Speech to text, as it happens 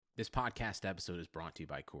This podcast episode is brought to you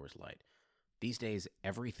by Coors Light. These days,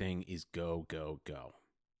 everything is go, go, go.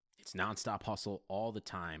 It's nonstop hustle all the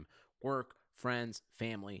time. Work, friends,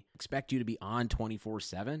 family expect you to be on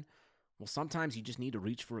 24/7. Well, sometimes you just need to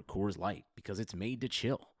reach for a Coors Light because it's made to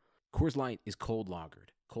chill. Coors Light is cold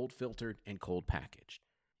lagered, cold filtered, and cold packaged.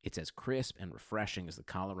 It's as crisp and refreshing as the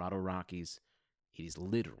Colorado Rockies. It is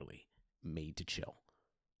literally made to chill.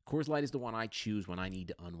 Coors Light is the one I choose when I need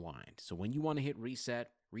to unwind. So when you want to hit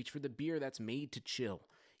reset, reach for the beer that's made to chill.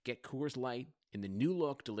 Get Coors Light in the new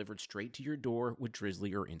look delivered straight to your door with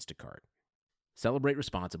Drizzly or Instacart. Celebrate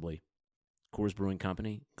responsibly. Coors Brewing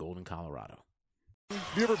Company, Golden, Colorado.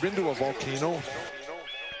 Have you ever been to a volcano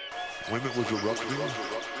when it was erupting? You're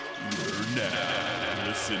now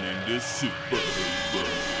listening to Super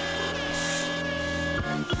Hoopers.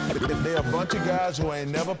 They're a bunch of guys who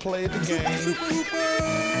ain't never played the game.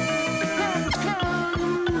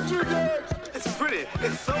 It's pretty.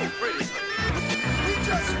 It's so pretty. We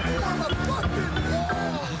just won a fucking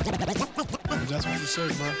war. That's what you say,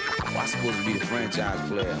 bro. I'm supposed to be the franchise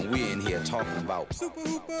player, and we're in here talking about Super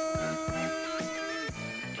Hoopers.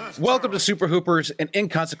 Welcome to Super Hoopers, an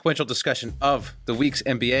inconsequential discussion of the week's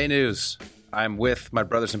NBA news. I'm with my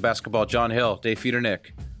brothers in basketball, John Hill, Dave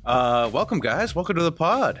Feudernick. Welcome, guys. Welcome to the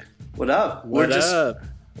pod. What up? What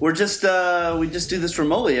We just do this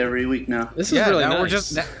remotely every week now. This is really now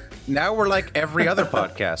nice. Now we're like every other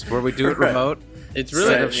podcast where we do it remote. It's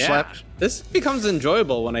really Instead of slept. This becomes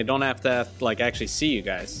enjoyable when I don't have to actually see you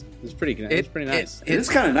guys. It's pretty nice. It is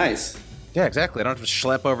kind of nice. Yeah, exactly. I don't have to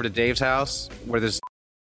schlep over to Dave's house where there's.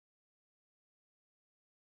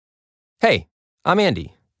 Hey, I'm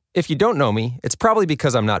Andy. If you don't know me, it's probably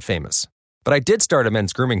because I'm not famous. But I did start a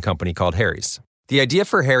men's grooming company called Harry's. The idea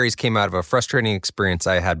for Harry's came out of a frustrating experience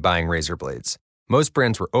I had buying razor blades. Most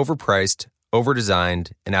brands were overpriced,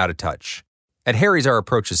 overdesigned, and out of touch. At Harry's, our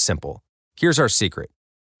approach is simple. Here's our secret.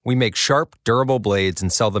 We make sharp, durable blades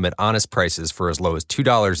and sell them at honest prices for as low as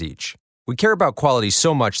 $2 each. We care about quality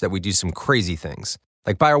so much that we do some crazy things,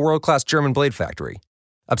 like buy a world-class German blade factory.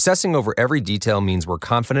 Obsessing over every detail means we're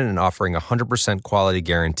confident in offering a 100% quality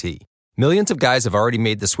guarantee. Millions of guys have already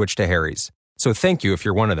made the switch to Harry's, so thank you if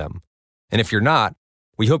you're one of them. And if you're not,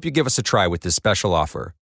 we hope you give us a try with this special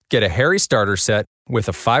offer. Get a Harry starter set with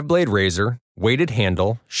a 5-blade razor, weighted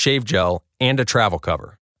handle, shave gel, and a travel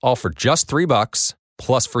cover. All for just $3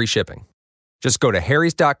 plus free shipping. Just go to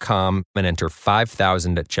harrys.com and enter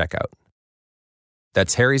 5000 at checkout.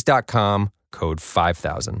 That's harrys.com, code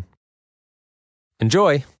 5000.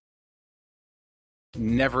 Enjoy.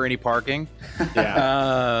 Never any parking.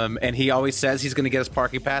 Yeah. And he always says he's going to get us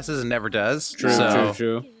parking passes and never does.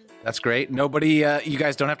 True. That's great. Nobody, you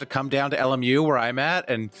guys don't have to come down to LMU where I'm at,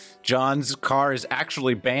 and John's car is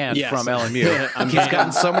actually banned from LMU. He's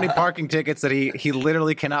gotten so many parking tickets that he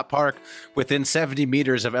literally cannot park within 70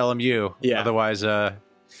 meters of LMU. Yeah. Otherwise,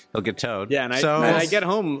 he'll get towed. Yeah, and I get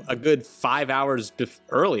home a good 5 hours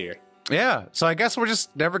earlier. Yeah, so I guess we're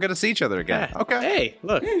just never going to see each other again. Yeah. Okay. Hey,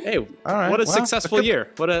 look. Hey, All right. what a Well, successful year.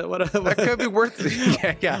 What That could be worth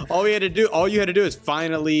it. Yeah. All you had to do is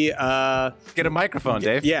finally Get a microphone,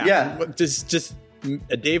 Dave. Yeah. Just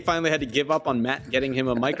Dave finally had to give up on Matt getting him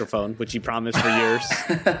a microphone, which he promised for years.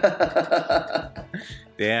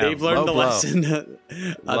 Damn. Dave learned the Low blow. lesson, the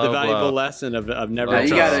valuable lesson of never.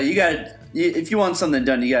 You gotta. If you want something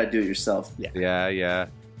done, you gotta do it yourself. Yeah.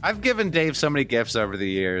 I've given Dave so many gifts over the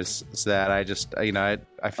years that I just, I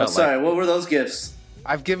felt like What were those gifts?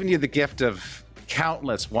 I've given you the gift of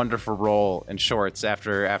countless wonderful roll and shorts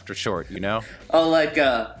after short, Oh, like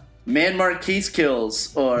Man Marquise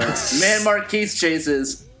kills, or Man Marquise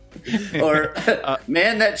chases, or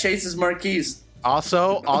Man that chases Marquise.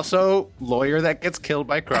 Also, lawyer that gets killed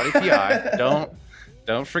by Karate PI.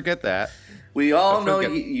 Don't forget that. We all know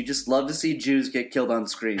you just love to see Jews get killed on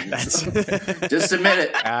screen. Just admit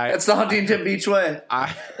it. That's the Huntington Beach way.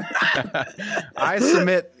 I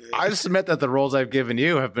submit that the roles I've given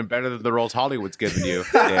you have been better than the roles Hollywood's given you,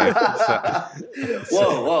 Dave.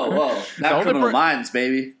 Whoa. Not Criminal Minds,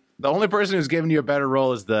 baby. The only person who's given you a better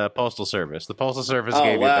role is the Postal Service. The Postal Service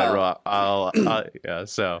gave you a better role.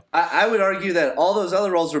 So I would argue that all those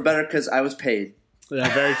other roles were better because I was paid.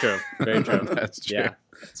 Yeah, very true. Very true. That's true. Yeah.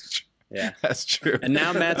 That's true. Yeah, that's true. And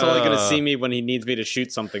now Matt's only going to see me when he needs me to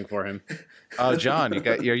shoot something for him. Oh, John,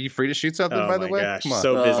 are you free to shoot something? By the way, gosh, come on.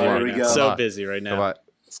 so busy here right we now. go. So busy right now. Come on.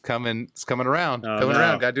 It's coming around. Oh, coming no.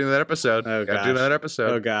 around. Got to do another episode. Oh, Got to do another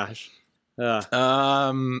episode. Oh gosh.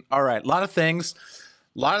 All right. A lot of things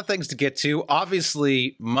to get to.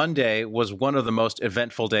 Obviously, Monday was one of the most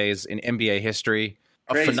eventful days in NBA history.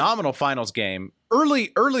 a phenomenal finals game.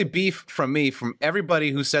 Early beef from me, from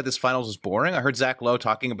everybody who said this finals was boring. I heard Zach Lowe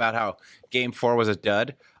talking about how Game 4 was a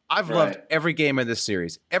dud. I've loved every game in this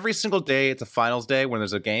series. Every single day, it's a finals day when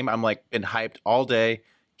there's a game. I'm like been hyped all day.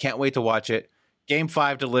 Can't wait to watch it. Game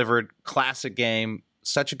 5 delivered. Classic game.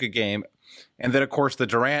 Such a good game. And then, of course, the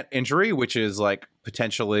Durant injury, which is like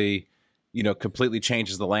potentially, completely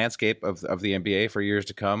changes the landscape of the NBA for years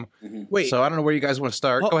to come. Mm-hmm. Wait. So I don't know where you guys want to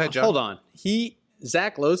start. Go ahead, John. Hold on.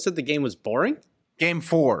 Zach Lowe said the game was boring? Game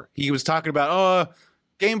 4. He was talking about,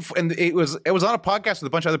 and it was on a podcast with a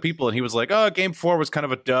bunch of other people, and he was like, Game 4 was kind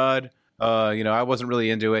of a dud. I wasn't really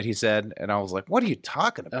into it, he said. And I was like, what are you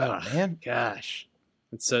talking about, man? Gosh.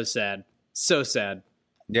 It's so sad. So sad.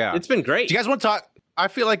 Yeah. It's been great. Do you guys want to talk? I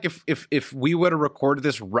feel like if we would have recorded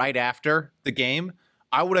this right after the game,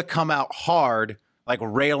 I would have come out hard, like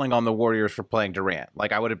railing on the Warriors for playing Durant.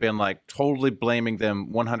 Like I would have been like totally blaming them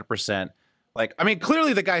 100%. Like, I mean,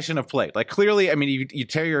 clearly the guy shouldn't have played. Like clearly, I mean, you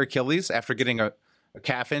tear your Achilles after getting a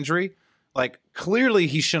calf injury. Like clearly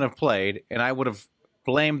he shouldn't have played, and I would have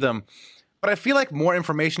blamed them. But I feel like more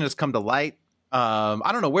information has come to light.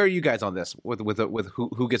 I don't know. Where are you guys on this with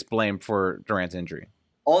who gets blamed for Durant's injury?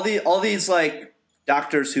 All these like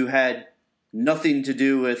doctors who had nothing to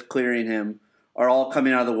do with clearing him are all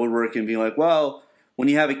coming out of the woodwork and being like, well, when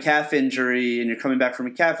you have a calf injury and you're coming back from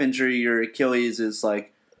a calf injury, your Achilles is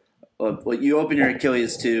like, you open your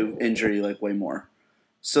Achilles to injury like way more.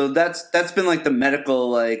 So that's been like the medical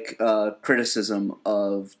like criticism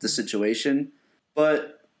of the situation.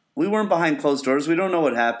 But we weren't behind closed doors. We don't know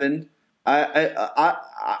what happened. I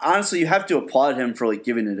honestly, you have to applaud him for like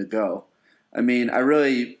giving it a go. I mean, I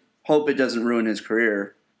really hope it doesn't ruin his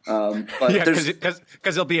career. But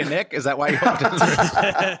because he'll be a Knick. Is that why you hope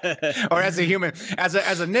it? Or as a human, as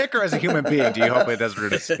a Knick, or as a human being, do you hope it doesn't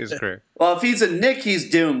ruin his career? Well, if he's a Knick, he's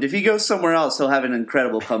doomed. If he goes somewhere else, he'll have an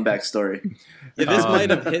incredible comeback story. Yeah, this might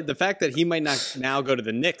have hit, the fact that he might not now go to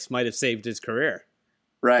the Knicks might have saved his career.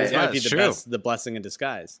 Right, this might be the blessing in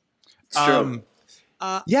disguise. It's true.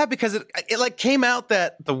 Yeah, because it like came out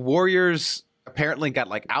that the Warriors apparently got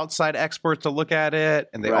like outside experts to look at it,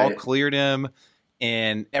 and they all cleared him.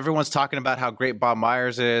 And everyone's talking about how great Bob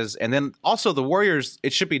Myers is. And then also the Warriors,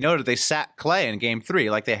 it should be noted, they sat Clay in game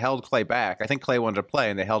 3. Like they held Clay back. I think Clay wanted to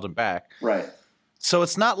play and they held him back. Right. So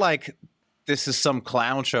it's not like this is some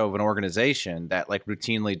clown show of an organization that like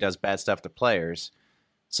routinely does bad stuff to players.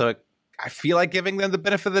 So I feel like giving them the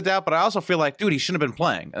benefit of the doubt, but I also feel like, dude, he shouldn't have been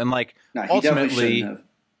playing. And like ultimately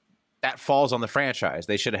that falls on the franchise.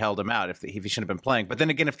 They should have held him out if he shouldn't have been playing. But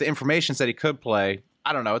then again, if the information said he could play,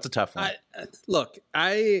 I don't know. It's a tough one. Look,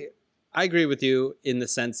 I agree with you in the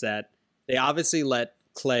sense that they obviously let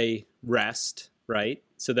Clay rest, right?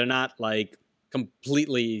 So they're not like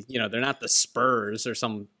completely, they're not the Spurs or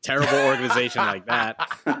some terrible organization like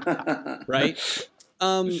that, right?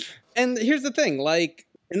 And here's the thing, like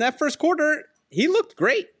in that first quarter, he looked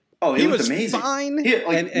great. Oh, he was amazing. Fine. He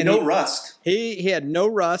had, no rust. He had no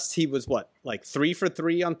rust. He was like 3 for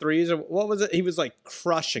 3 on threes, or what was it? He was like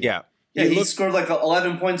crushing. Yeah. It. Yeah, he scored like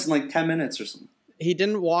 11 points in like 10 minutes or something. He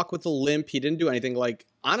didn't walk with a limp. He didn't do anything. Like,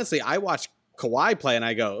 honestly, I watched Kawhi play and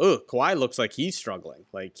I go, oh, Kawhi looks like he's struggling.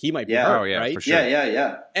 Like, he might be hurt, right? For sure.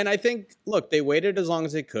 Yeah. And I think, look, they waited as long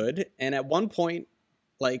as they could. And at one point,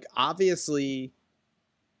 like, obviously,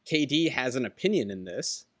 KD has an opinion in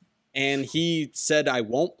this. And he said, I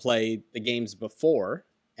won't play the games before.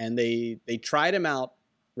 And they tried him out,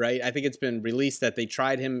 right? I think it's been released that they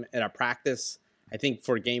tried him at a practice, I think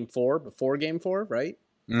before game 4, right?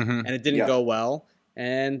 Mm-hmm. And it didn't go well.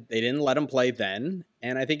 And they didn't let him play then.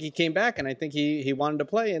 And I think he came back and I think he wanted to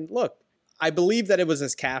play. And look, I believe that it was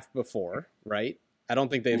his calf before, right? I don't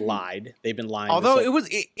think they lied. They've been lying. Although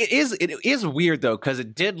it is weird though, because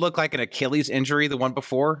it did look like an Achilles injury, the one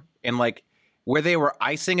before. And like where they were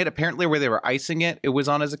icing it, it was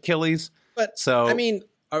on his Achilles. But so I mean,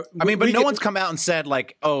 but no one's come out and said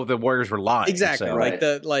like, "Oh, the Warriors were lying." Exactly, so.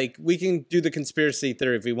 right? We can do the conspiracy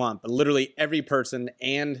theory if we want, but literally every person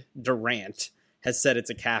and Durant has said it's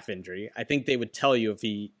a calf injury. I think they would tell you if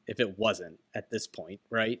it wasn't at this point,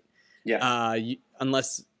 right? Yeah.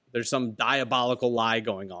 Unless there's some diabolical lie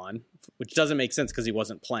going on, which doesn't make sense because he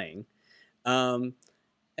wasn't playing. And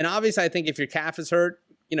obviously, I think if your calf is hurt,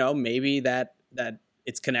 maybe that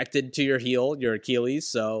it's connected to your heel, your Achilles,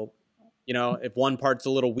 so. If one part's a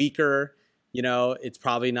little weaker, it's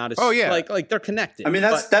probably not as like they're connected. I mean,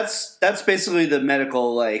 that's basically the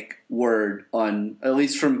medical like word on, at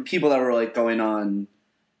least from people that were like going on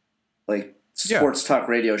like sports talk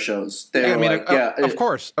radio shows. They Yeah, were I mean, like, of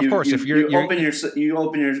course. If you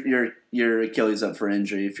open your Achilles up for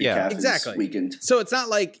injury if your calf is weakened. So it's not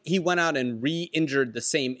like he went out and re-injured the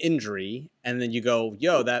same injury, and then you go,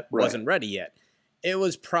 "Yo, that wasn't ready yet." It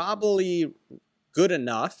was probably good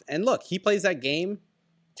enough. And look, he plays that game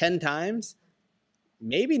 10 times.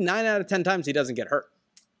 Maybe 9 out of 10 times he doesn't get hurt.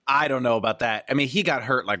 I don't know about that. I mean, he got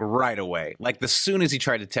hurt like right away. Like as soon as he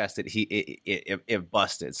tried to test it, it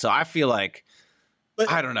busted. So I feel like,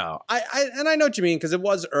 but I don't know. I know what you mean, because it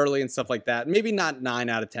was early and stuff like that. Maybe not 9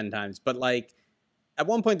 out of 10 times, but like at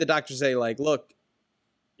one point the doctors say like, look,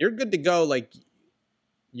 you're good to go. Like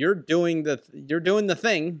you're doing the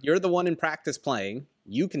thing. You're the one in practice playing.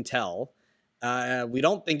 You can tell. We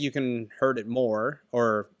don't think you can hurt it more,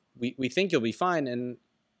 or we think you'll be fine. And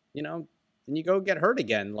then you go get hurt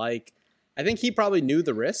again. Like, I think he probably knew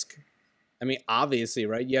the risk. I mean, obviously,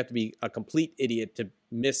 right? You have to be a complete idiot to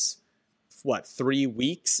miss, 3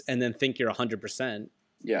 weeks and then think you're 100%.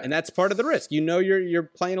 Yeah. And that's part of the risk. You're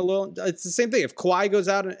playing a little. It's the same thing. If Kawhi goes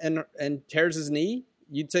out and tears his knee,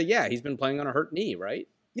 you'd say, yeah, he's been playing on a hurt knee, right?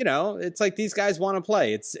 It's like these guys want to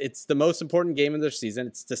play. It's the most important game of their season.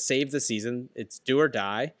 It's to save the season. It's do or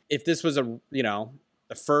die. If this was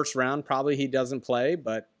the first round, probably he doesn't play,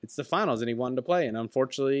 but it's the finals and he wanted to play. And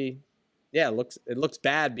unfortunately, yeah, it looks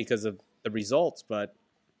bad because of the results, but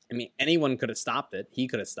I mean, anyone could have stopped it. He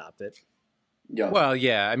could have stopped it. Yeah. Well,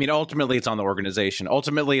 yeah. I mean, ultimately it's on the organization.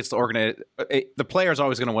 Ultimately it's the player is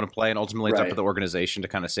always going to want to play, and ultimately it's up to the organization to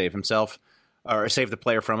kind of save himself or save the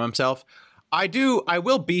player from himself. I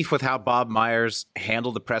will beef with how Bob Myers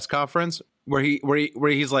handled the press conference where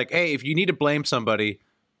he's like, hey, if you need to blame somebody,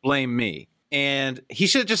 blame me. And he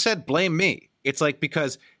should have just said, blame me. It's like,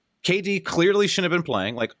 because KD clearly shouldn't have been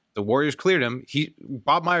playing. Like, the Warriors cleared him.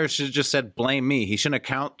 Bob Myers should have just said, blame me. He shouldn't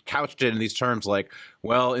have couched it in these terms like,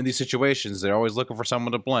 well, in these situations, they're always looking for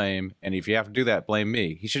someone to blame. And if you have to do that, blame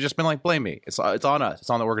me. He should have just been like, blame me. It's on us. It's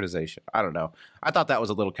on the organization. I don't know. I thought that was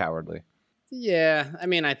a little cowardly. Yeah. I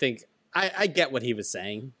mean, I think I get what he was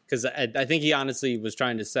saying, because I think he honestly was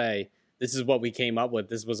trying to say, this is what we came up with.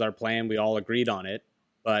 This was our plan. We all agreed on it.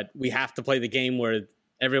 But we have to play the game where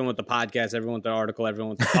everyone with the podcast, everyone with the article,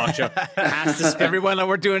 everyone with the talk show has to spend. Everyone that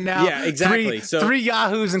we're doing now. Yeah, exactly. Three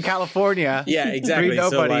Yahoos in California. Yeah, exactly. Three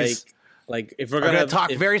nobodies. So like if we're going to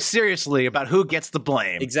talk very seriously about who gets the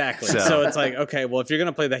blame. Exactly. So it's like, okay, well, if you're going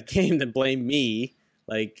to play that game, then blame me.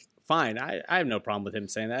 Like, fine. I have no problem with him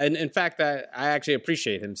saying that. And in fact, I actually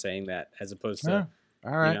appreciate him saying that as opposed to...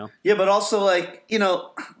 All right. Yeah, but also, like,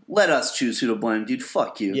 let us choose who to blame, dude.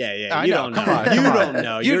 Fuck you. Yeah. You don't know. You don't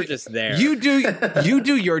know. You're just there. You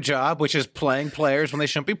do your job, which is playing players when they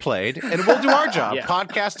shouldn't be played, and we'll do our job,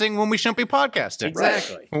 podcasting when we shouldn't be podcasting.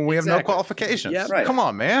 Exactly. When we have no qualifications. Yep. Right. Come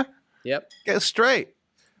on, man. Yep. Get it straight.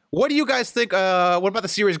 What do you guys think? What about the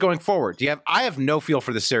series going forward? I have no feel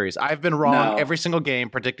for the series. I've been wrong every single game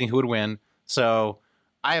predicting who would win. So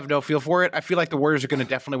I have no feel for it. I feel like the Warriors are going to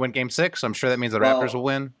definitely win Game 6. I'm sure that means the Raptors will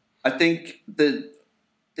win. I think the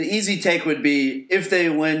easy take would be if they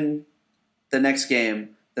win the next game,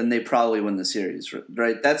 then they probably win the series,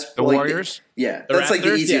 right? That's the Warriors? That's like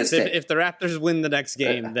the easiest take. If the Raptors win the next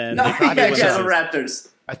game, then they probably win the Raptors.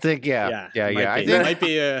 I think, yeah.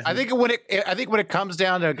 I think when it comes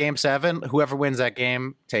down to Game 7, whoever wins that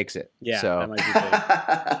game takes it. Yeah, so. that might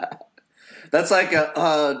be big. That's like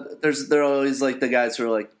they're always like the guys who are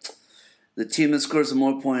like, the team that scores the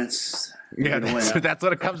more points. Yeah, that's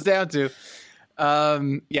what it comes down to.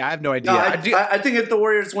 I have no idea. No, I think if the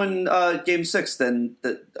Warriors win Game 6, then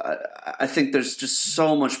I think there's just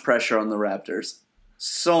so much pressure on the Raptors.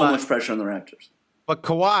 Much pressure on the Raptors. But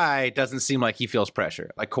Kawhi doesn't seem like he feels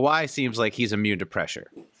pressure. Like, Kawhi seems like he's immune to pressure.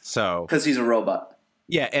 So because he's a robot.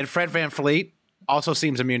 Yeah, and Fred VanVleet also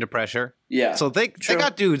seems immune to pressure. Yeah. So they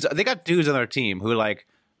got dudes on their team who like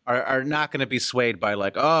are not going to be swayed by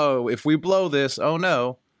like, oh, if we blow this, oh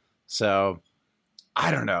no. So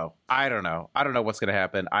I don't know. I don't know what's going to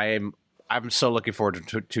happen. I'm so looking forward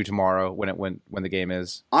to tomorrow when the game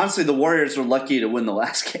is. Honestly, the Warriors were lucky to win the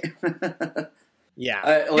last game.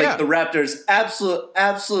 Yeah. The Raptors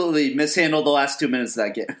absolutely mishandled the last 2 minutes of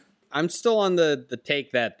that game. I'm still on the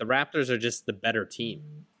take that the Raptors are just the better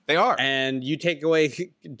team. They are. And you take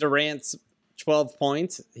away Durant's 12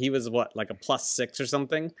 points. He was like a +6 or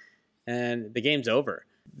something. And the game's over.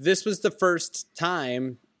 This was the first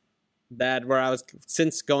time where I was,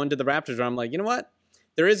 since going to the Raptors, where I'm like, you know what?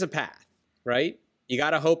 There is a path, right? You got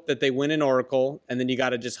to hope that they win an Oracle. And then you got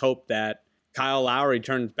to just hope that Kyle Lowry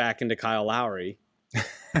turns back into Kyle Lowry.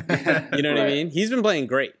 You know what I mean? He's been playing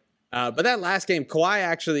great. But that last game, Kawhi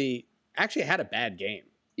actually had a bad game.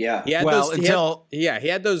 Yeah. He had he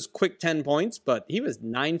had those quick 10 points, but he was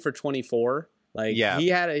 9 for 24. Like he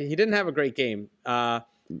didn't have a great game.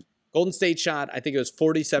 Golden State shot, I think it was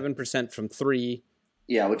 47% from 3.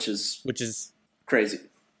 Yeah, which is crazy.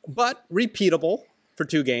 But repeatable for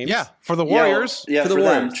 2 games. Yeah, for the Warriors. Yeah, for the them,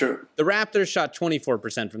 Warriors. true. The Raptors shot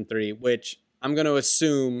 24% from 3, which I'm going to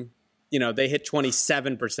assume, they hit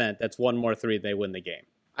 27%. That's one more 3, they win the game.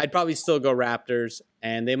 I'd probably still go Raptors,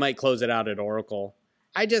 and they might close it out at Oracle.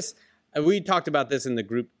 We talked about this in the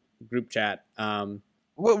group chat.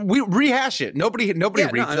 Well, we rehash it. Nobody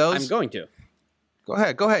reads those. I'm going to. Go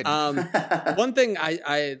ahead. One thing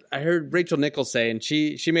I heard Rachel Nichols say, and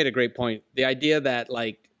she made a great point. The idea that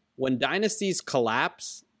like when dynasties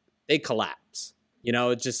collapse, they collapse.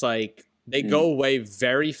 It's just like they go away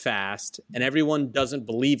very fast, and everyone doesn't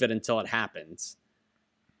believe it until it happens.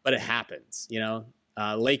 But it happens.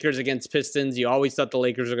 Lakers against Pistons. You always thought the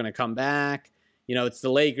Lakers are going to come back. It's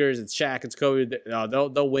the Lakers. It's Shaq. It's Kobe.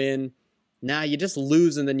 They'll win. Now you just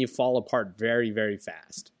lose, and then you fall apart very, very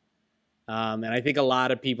fast. And I think a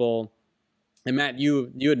lot of people, and Matt,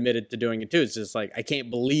 you admitted to doing it too. It's just like I can't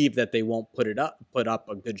believe that they won't put up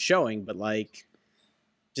a good showing, but like,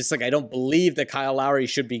 just like I don't believe that Kyle Lowry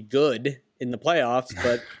should be good in the playoffs,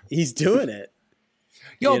 but he's doing it.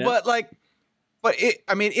 Is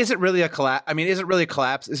it really a collapse? Is it really a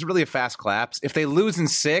collapse? Is it really a fast collapse? If they lose in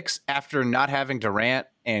 6 after not having Durant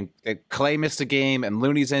and Clay missed a game and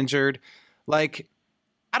Looney's injured, like,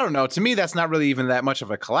 I don't know. To me, that's not really even that much of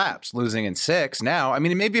a collapse, losing in 6 now.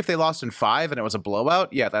 Maybe if they lost in 5 and it was a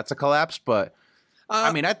blowout, yeah, that's a collapse. But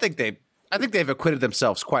I think they've acquitted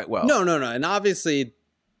themselves quite well. No. And obviously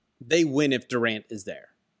they win if Durant is there.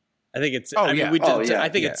 I think it's,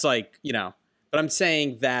 it's like, but I'm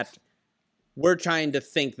saying that we're trying to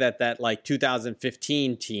think that like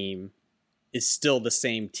 2015 team is still the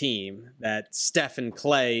same team, that Steph and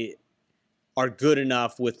Clay are good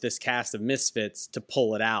enough with this cast of misfits to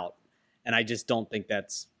pull it out. And I just don't think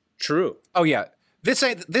that's true. Oh yeah. This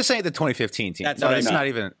ain't the 2015 team. That's it's not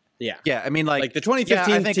even. Yeah. Yeah. Like the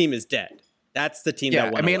 2015 team is dead. That's the team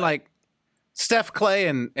that won away. Like Steph, Clay,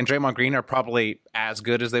 and Draymond Green are probably as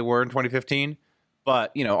good as they were in 2015.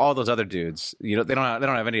 But all those other dudes, they don't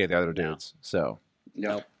have any of the other dudes. So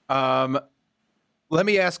no. Let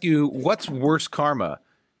me ask you, what's worse karma?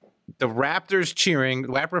 The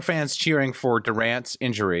Raptor fans cheering for Durant's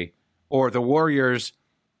injury, or the Warriors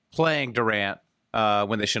playing Durant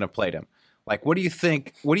when they shouldn't have played him? Like, what do you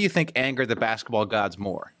think angered the basketball gods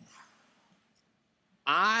more?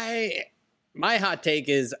 My hot take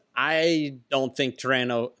is I don't think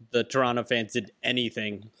the Toronto fans did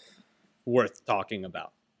anything worth talking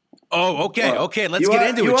about. Oh, okay. Okay, let's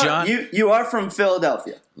get into it, John. You are from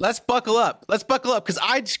Philadelphia. Let's buckle up because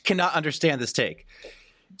I just cannot understand this take.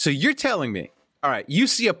 So you're telling me, all right, you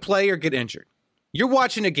see a player get injured. You're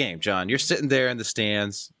watching a game, John. You're sitting there in the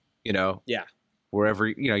stands, Yeah. Wherever,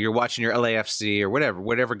 you're watching your LAFC or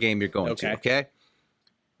whatever game you're going to, okay?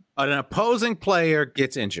 An opposing player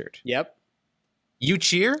gets injured. Yep. You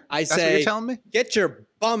cheer? I That's say, what you're telling me? Get your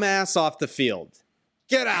bum ass off the field.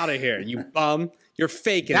 Get out of here, you bum. You're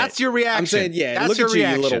faking That's your reaction. I'm saying, yeah, That's look your at you,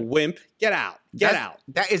 reaction. you little wimp. Get out. Get out.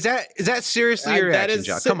 Is that seriously your reaction,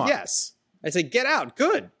 John? Come on. Yes. I say, get out.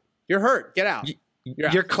 Good. You're hurt. Get out.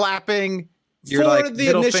 You're clapping. You're for like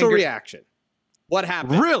the initial reaction. What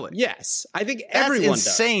happened? Really? Yes. I think everyone does.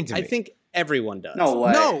 That's insane to me. I think everyone does. No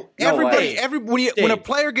way. No, everybody. Way. When a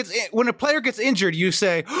player gets injured, you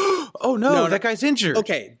say, "Oh no, that guy's injured."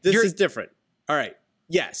 Okay, this is different. All right.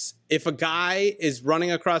 Yes, if a guy is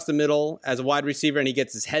running across the middle as a wide receiver and he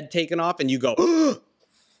gets his head taken off, and you go,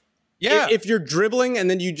 yeah. If you're dribbling and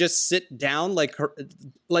then you just sit down, like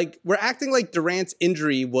we're acting like Durant's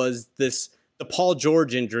injury was the Paul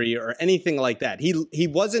George injury or anything like that. He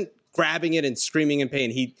wasn't grabbing it and screaming in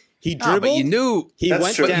pain. He dribbled. But you knew he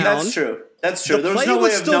went true. down. That's true. The play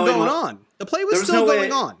was still going on. The play was still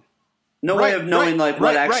going on. No way of knowing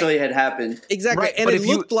what actually had happened. Exactly. Right, and it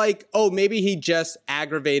looked like, maybe he just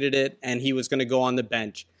aggravated it and he was going to go on the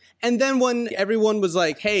bench. And then when everyone was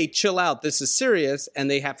like, hey, chill out, this is serious,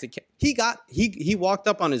 and they have to he walked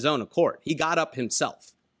up on his own accord. He got up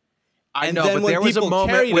himself. I know, but there was a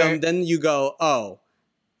moment where then you go, oh,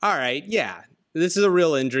 all right, yeah, this is a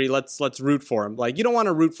real injury. Let's root for him. Like, you don't want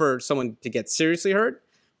to root for someone to get seriously hurt,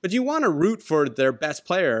 but you want to root for their best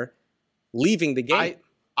player leaving the game.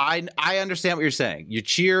 I understand what you're saying. You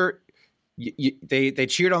cheer. They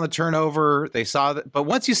cheered on the turnover. They saw that, but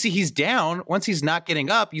once you see he's down, once he's not getting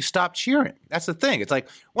up, you stop cheering. That's the thing. It's like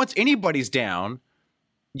once anybody's down,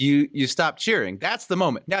 you stop cheering. That's the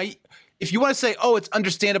moment. Now, if you want to say, oh, it's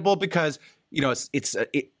understandable because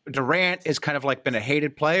Durant is kind of like been a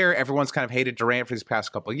hated player. Everyone's kind of hated Durant for these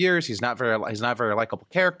past couple of years. He's not very likable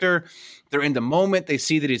character. They're in the moment. They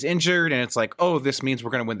see that he's injured, and it's like, oh, this means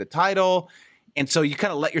we're going to win the title. And so you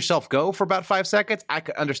kind of let yourself go for about 5 seconds. I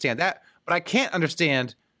could understand that, but I can't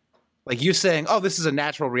understand like you saying, oh, this is a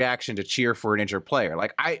natural reaction to cheer for an injured player.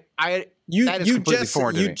 Like that is completely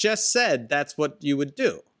foreign to me. You just said that's what you would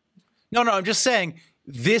do. No, I'm just saying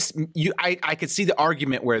this. I could see the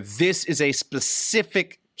argument where this is a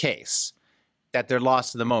specific case that they're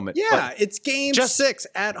lost in the moment. Yeah, it's game 6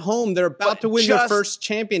 at home. They're about to win their first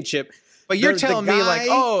championship. But you're telling me like,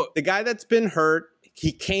 oh, the guy that's been hurt,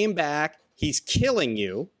 he came back. He's killing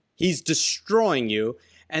you. He's destroying you.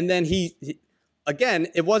 And then he again,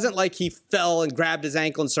 it wasn't like he fell and grabbed his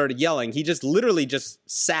ankle and started yelling. He just literally just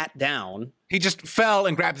sat down. He just fell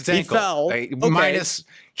and grabbed his ankle. He fell. Okay. Minus,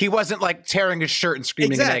 he wasn't like tearing his shirt and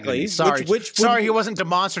screaming in agony. Sorry, sorry, he wasn't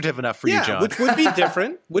demonstrative enough for you, John. Which would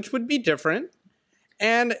be different.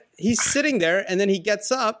 And he's sitting there, and then he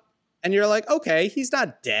gets up, and you're like, okay, he's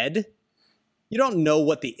not dead. You don't know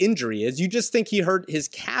what the injury is. You just think he hurt his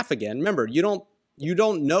calf again. Remember, you don't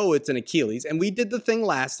know it's an Achilles. And we did the thing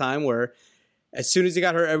last time where as soon as he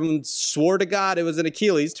got hurt, everyone swore to God it was an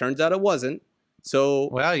Achilles. Turns out it wasn't. So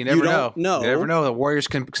well, you never know. You never know. The Warriors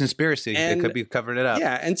conspiracy. They could be covering it up.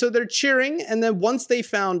 Yeah, and so they're cheering, and then once they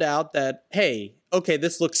found out that, hey, okay,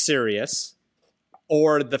 this looks serious,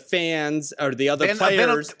 or the fans or the other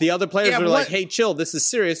players are like, hey, chill, this is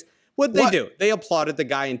serious. What'd they do? They applauded the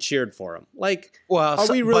guy and cheered for him. Like, are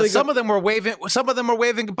we really? Some of them were waving. Some of them were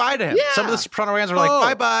waving goodbye to him. Yeah. Some of the Toronto fans were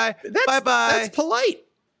like, bye bye. That's polite.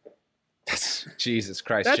 Jesus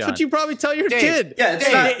Christ, that's John. what you probably tell your kid. Yeah,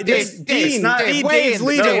 Dave's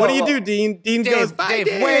leaving. What do you do, Dean? Dean goes, bye,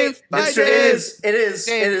 Dave. Bye, Dave. It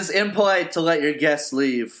is impolite to let your guests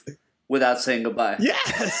leave without saying goodbye.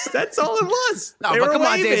 Yes, that's all it was. No, but come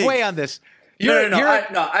on, Dave, weigh on this. Come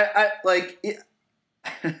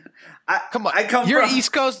on. You're an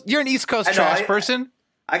East Coast trash person.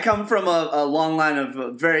 I come from a long line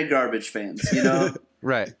of very garbage fans, you know?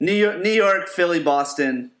 Right. New York, Philly,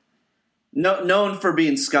 Boston. Known for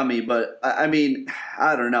being scummy, but I mean,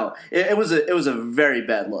 I don't know. It was a very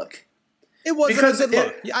bad look. It wasn't a good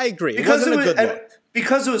look. I agree. It wasn't a good look.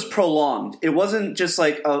 Because it was prolonged. It wasn't just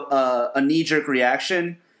like a knee-jerk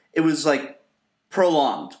reaction. It was like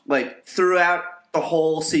prolonged. Like throughout the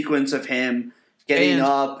whole sequence of him getting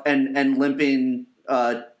up and limping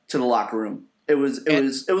to the locker room. It was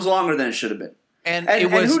longer than it should have been. And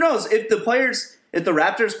who knows if the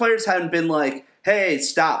Raptors players hadn't been like, hey,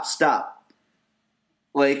 stop.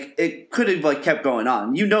 Like, it could have, like, kept going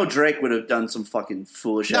on. You know Drake would have done some fucking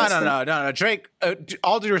foolish ass thing. No. Drake,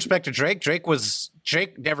 all due respect to Drake,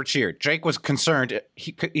 Drake never cheered. Drake was concerned.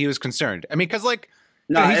 He was concerned. I mean, because, like,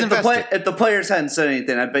 he's invested. If the players hadn't said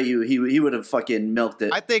anything, I bet you he would have fucking milked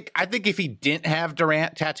it. I think if he didn't have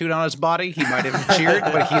Durant tattooed on his body, he might have cheered,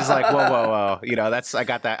 but he's like, whoa. You know, I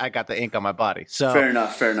got the ink on my body. So Fair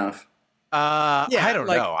enough. I don't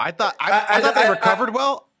know. I thought they recovered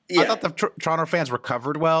well. Yeah. I thought the Toronto fans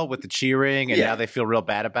recovered well with the cheering, and now they feel real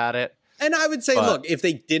bad about it. And I would say, look, if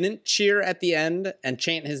they didn't cheer at the end and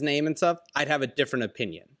chant his name and stuff, I'd have a different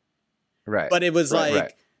opinion. Right. But it was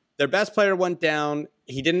their best player went down.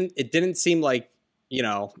 It didn't seem like, you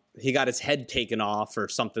know, he got his head taken off or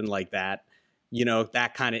something like that. You know,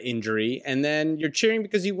 that kind of injury. And then you're cheering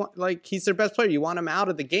because you want, like, he's their best player. You want him out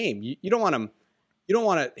of the game. You don't want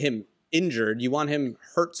him injured. You want him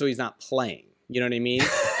hurt so he's not playing. You know what I mean?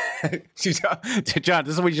 John,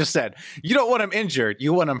 this is what you just said. You don't want him injured.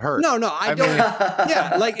 You want him hurt. No, I don't.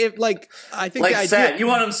 Yeah, I think like sad. You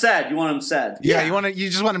want him sad. Yeah, you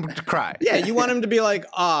just want him to cry. Yeah, you want him to be like,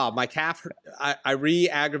 my calf. I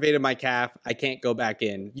re-aggravated my calf. I can't go back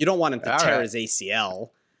in. You don't want him to tear his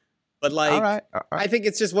ACL. But like, all right. I think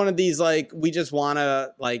it's just one of these, like, we just want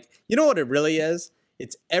to, like, you know what it really is?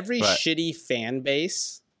 It's every shitty fan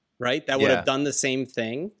base, right? That would have done the same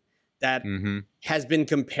thing. That has been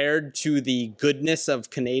compared to the goodness of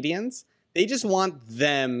Canadians. They just want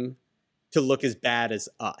them to look as bad as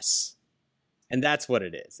us. And that's what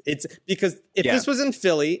it is. It's because if this was in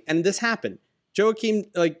Philly and this happened, Joakim,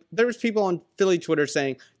 like, there was people on Philly Twitter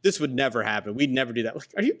saying, this would never happen. We'd never do that. Like,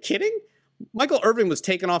 are you kidding? Michael Irving was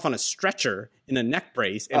taken off on a stretcher in a neck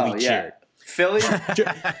brace and we cheered. Philly?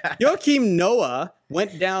 Joakim Noah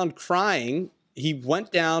went down crying. He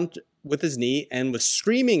went down with his knee and was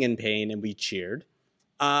screaming in pain, and we cheered.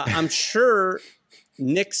 I'm sure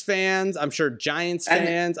Knicks fans, I'm sure Giants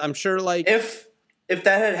fans, I'm sure, like, if that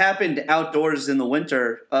had happened outdoors in the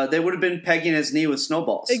winter, they would have been pegging his knee with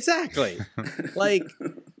snowballs. Exactly.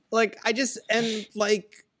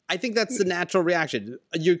 I I think that's the natural reaction.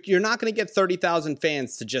 You're not going to get 30,000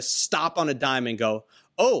 fans to just stop on a dime and go,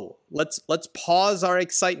 oh, let's pause our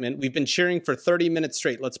excitement. We've been cheering for 30 minutes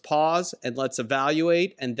straight. Let's pause and let's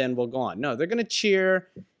evaluate, and then we'll go on. No, they're going to cheer,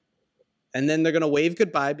 and then they're going to wave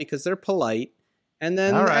goodbye because they're polite, and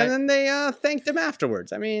then they thanked him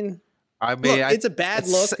afterwards. I mean, look, it's a bad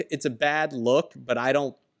look. It's a bad look, but I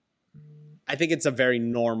think it's a very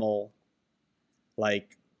normal,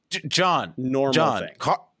 like, normal thing.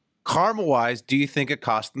 Karma-wise, do you think it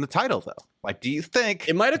cost them the title, though? Like, do you think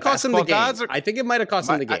it might have cost them the game? I think it might have cost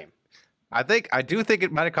them the game. I do think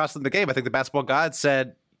it might have cost them the game. I think the basketball gods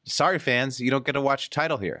said, "Sorry, fans, you don't get to watch a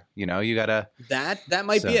title here. You know, you gotta." That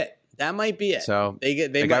might be it. That might be it. So they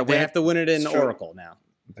have to win it in Oracle now.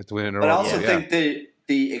 They have to win it in But Oracle. I also think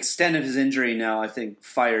the extent of his injury now, I think,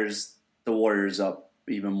 fires the Warriors up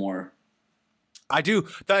even more. I do.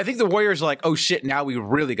 I think the Warriors are like, oh shit, now we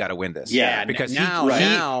really got to win this. Yeah, because now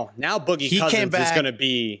Boogie Cousins is going to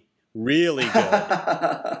be really good.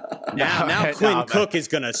 now Quinn Cook is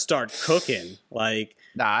going to start cooking. Like,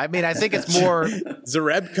 I mean, I think it's more.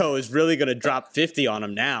 Zarebko is really going to drop 50 on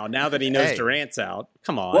him now that he knows Durant's out.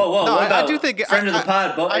 Come on. Whoa! No, I do think friend of the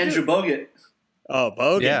pod, Andrew Bogut. Oh,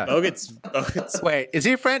 Bogut. Yeah. Bogut's. Wait, is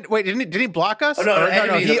he a friend? Wait, didn't he block us? Oh,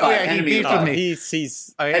 no, he beefed with me.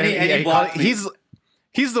 He blocked me.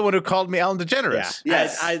 He's the one who called me Ellen DeGeneres.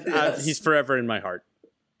 Yeah. Yes. He's forever in my heart.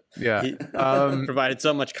 Yeah. He provided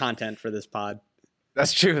so much content for this pod.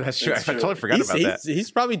 That's true. I totally forgot about that.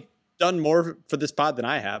 He's probably done more for this pod than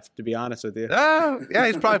I have, to be honest with you. Yeah,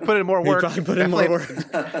 he's probably put in more work.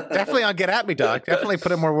 Definitely on Get At Me, Dog. Definitely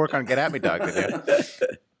put in more work on Get At Me, Dog than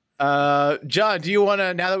you. John, do you want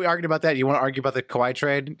to, now that we argued about that, do you want to argue about the Kawhi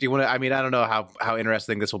trade? Do you want to, I mean, I don't know how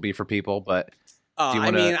interesting this will be for people, but do you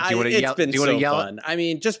want to it's been so fun. I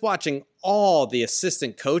mean, just watching all the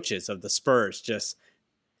assistant coaches of the Spurs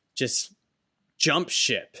just jump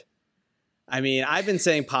ship. I mean, I've been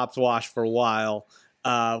saying Pop's wash for a while.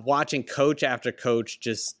 Watching coach after coach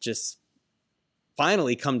just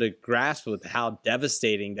finally come to grasp with how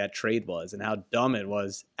devastating that trade was and how dumb it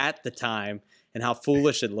was at the time and how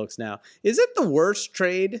foolish it looks now. Is it the worst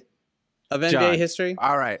trade of NBA history?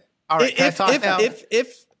 All right. If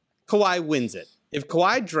Kawhi wins it, if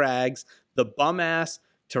Kawhi drags the bum-ass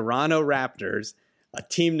Toronto Raptors, a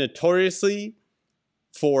team notoriously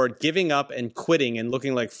for giving up and quitting and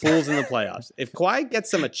looking like fools in the playoffs, if Kawhi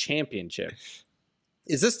gets them a championship,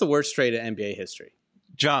 is this the worst trade in NBA history?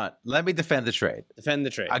 John, let me defend the trade. Defend the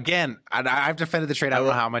trade. Again, I've defended the trade I don't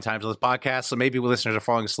know how many times on this podcast, so maybe listeners are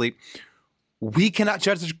falling asleep. We cannot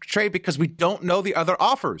judge the trade because we don't know the other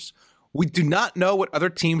offers. We do not know what other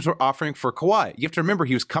teams were offering for Kawhi. You have to remember,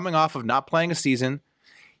 he was coming off of not playing a season.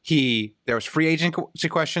 There was free agency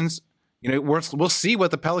questions. You know, we'll see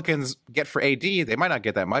what the Pelicans get for AD. They might not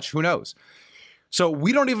get that much. Who knows? So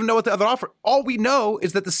we don't even know what the other offer. All we know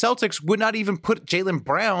is that the Celtics would not even put Jaylen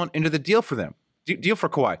Brown into the deal for them. Deal for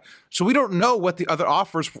Kawhi. So we don't know what the other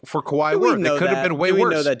offers for Kawhi were. They could have been way worse. Do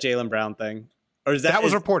we know that Jaylen Brown thing? Or is that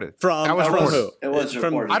was reported. Who? It was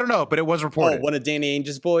reported. I don't know, but it was reported. Oh, one of Danny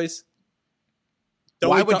Ainge's boys?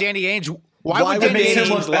 Why would Danny Ainge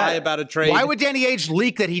lie about a trade? Why would Danny Ainge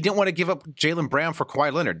leak that he didn't want to give up Jaylen Brown for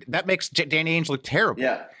Kawhi Leonard? That makes Danny Ainge look terrible.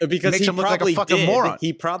 Yeah, because makes him look like a fucking moron.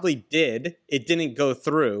 He probably did. It didn't go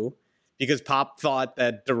through because Pop thought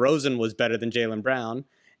that DeRozan was better than Jaylen Brown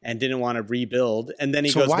and didn't want to rebuild. And then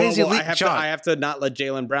he goes, "I have to not let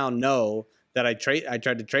Jaylen Brown know that I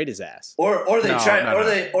tried to trade his ass." Or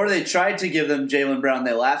they tried to give them Jaylen Brown.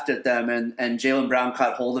 They laughed at them, and Jaylen Brown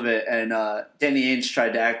caught hold of it, and Danny Ainge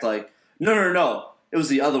tried to act like, no. It was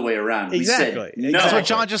the other way around. Exactly. No. That's what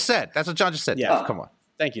John just said. Yeah. Come on.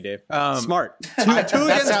 Thank you, Dave. Smart. That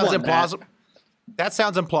sounds implausible. That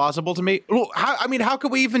sounds implausible to me. How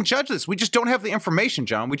could we even judge this? We just don't have the information,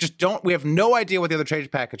 John. We have no idea what the other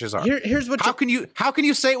trade packages are. How can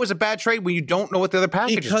you say it was a bad trade when you don't know what the other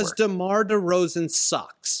packages were? Because DeMar DeRozan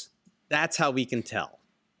sucks. That's how we can tell.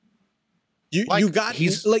 You're going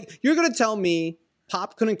to tell me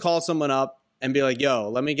Pop couldn't call someone up and be like, "Yo,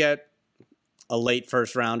 let me get a late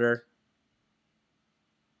first rounder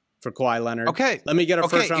for Kawhi Leonard. Okay. Let me get a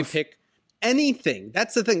first round pick." Anything.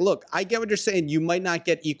 That's the thing. Look, I get what you're saying. You might not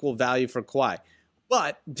get equal value for Kawhi,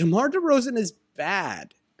 but DeMar DeRozan is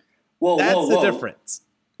bad. That's the difference.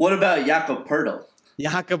 What about Jakob Poeltl?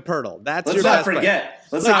 Let's not forget.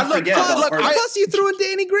 Plus, you threw in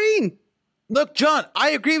Danny Green. Look, John, I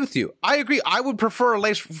agree with you. I agree. I would prefer a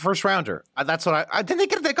late first rounder. That's what I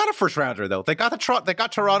think. They got a first rounder though. They got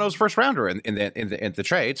Toronto's first rounder in the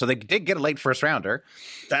trade, so they did get a late first rounder.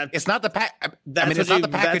 It's not the pack.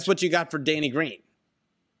 That's what you got for Danny Green.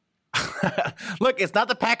 Look, it's not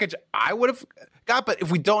the package I would have got, but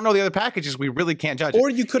if we don't know the other packages, we really can't judge it. Or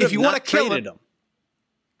you could have not traded him.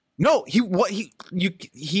 No, he asked.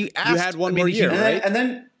 You had one more year, right? And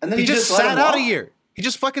then he just sat out a year. He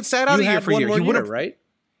just fucking sat out a year for a year. He would have, right?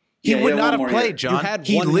 He would not have played, John. You had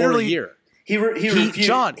one more year. He refused.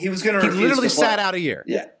 John, he was going to. He literally sat out a year.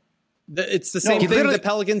 Yeah. It's the same thing the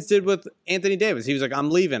Pelicans did with Anthony Davis. He was like, "I'm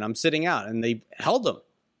leaving. I'm sitting out," and they held him.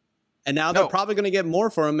 And now they're probably going to get more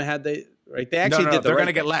for him. Had they right? They actually did. They're going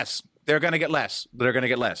to get less. They're going to get less. They're going to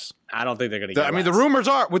get less. I don't think they're going to get. I mean, the rumors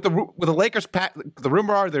are with the Lakers. The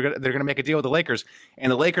rumor are they're going to make a deal with the Lakers,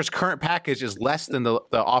 and the Lakers' current package is less than the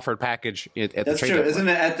offered package at the trade. That's true, isn't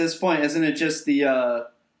it? At this point, isn't it just the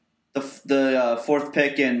fourth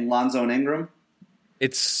pick in Lonzo and Ingram?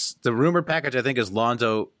 It's the rumored package. I think is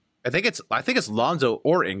Lonzo. I think it's Lonzo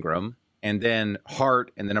or Ingram, and then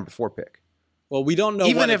Hart and the number 4 pick. Well, we don't know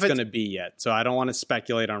what it's going to be yet, so I don't want to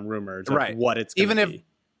speculate on rumors of what it's going to be.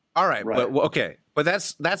 All right, but okay, but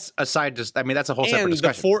that's aside. Just I mean, that's a whole separate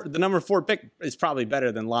discussion. The number 4 pick is probably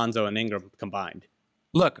better than Lonzo and Ingram combined.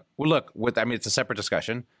 Look. It's a separate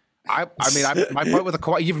discussion. My point with the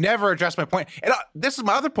Kawhi. You've never addressed my point, and this is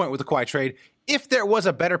my other point with the Kawhi trade. If there was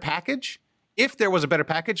a better package,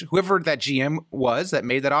 whoever that GM was that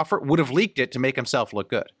made that offer would have leaked it to make himself look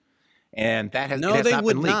good, and that has not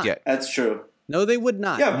been leaked yet. That's true. No, they would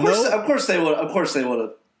not. Yeah, of course they would. Of course they would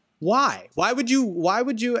have. Why? Why would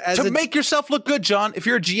you make yourself look good, John? If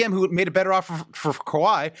you're a GM who made a better offer for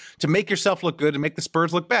Kawhi, to make yourself look good and make the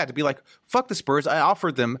Spurs look bad, to be like, fuck the Spurs, I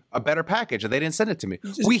offered them a better package and they didn't send it to me.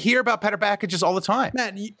 We hear about better packages all the time.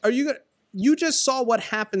 Matt, you just saw what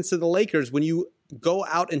happens to the Lakers when you go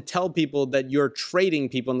out and tell people that you're trading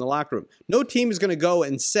people in the locker room. No team is going to go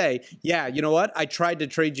and say, yeah, you know what? I tried to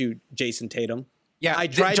trade you Jason Tatum. Yeah, I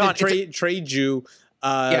tried to trade you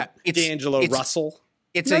D'Angelo Russell.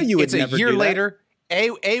 It's a year later.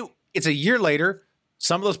 It's a year later.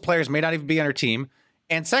 Some of those players may not even be on your team.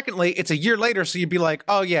 And secondly, it's a year later, so you'd be like,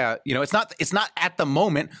 oh yeah, it's not at the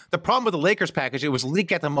moment. The problem with the Lakers package, it was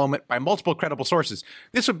leaked at the moment by multiple credible sources.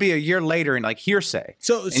 This would be a year later and like hearsay.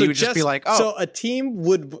 So you would just be like, oh. So a team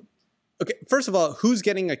would, okay, first of all, who's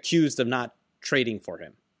getting accused of not trading for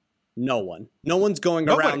him? No one. No one's going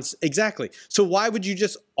around. Exactly. So why would you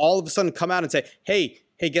just all of a sudden come out and say, hey,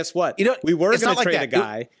 guess what? We were going to trade a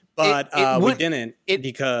guy, but we didn't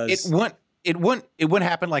because it wouldn't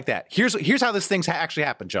happen like that. Here's how this thing's actually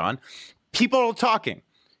happened, John. People are talking.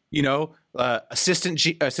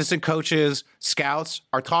 Assistant coaches, scouts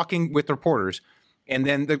are talking with reporters, and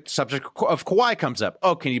then the subject of Kawhi comes up.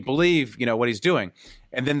 Oh, can you believe what he's doing?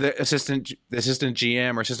 And then the assistant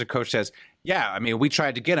GM or assistant coach says, yeah, I mean, we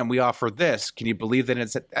tried to get him. We offered this. Can you believe that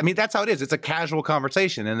that's how it is. It's a casual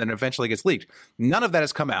conversation and then eventually gets leaked. None of that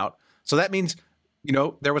has come out. So that means,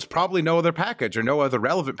 there was probably no other package or no other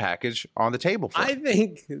relevant package on the table for I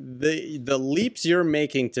think the leaps you're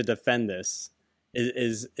making to defend this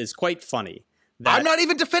is quite funny. I'm not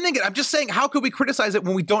even defending it. I'm just saying, how could we criticize it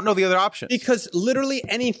when we don't know the other options? Because literally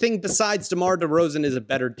anything besides DeMar DeRozan is a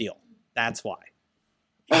better deal. That's why.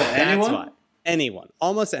 Anyone? Why. Anyone.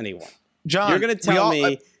 Almost anyone. John, you're going to tell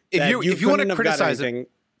me if you want to criticize anything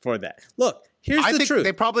for that. Look, here's the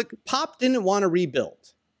truth. Pop didn't want to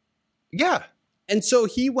rebuild. Yeah. And so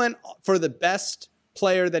he went for the best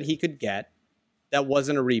player that he could get that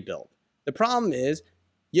wasn't a rebuild. The problem is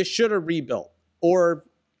you should have rebuilt or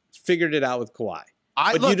figured it out with Kawhi.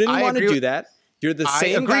 But you didn't want to do that. You're the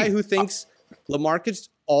same guy who thinks LaMarcus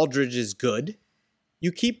Aldridge is good.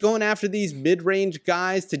 You keep going after these mid-range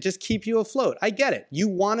guys to just keep you afloat. I get it. You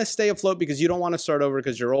want to stay afloat because you don't want to start over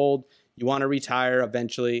because you're old. You want to retire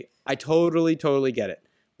eventually. I totally, totally get it.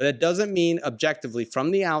 But that doesn't mean objectively from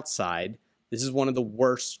the outside, this is one of the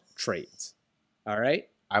worst trades. All right?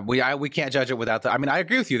 We can't judge it without I mean, I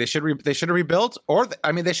agree with you. They should have rebuilt, or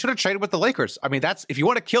they should have traded with the Lakers. I mean, if you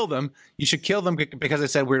want to kill them, you should kill them because they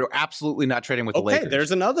said we're absolutely not trading with the Lakers. Okay, there's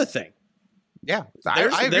another thing. Yeah,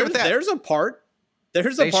 I agree with that. There's a part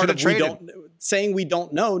of saying we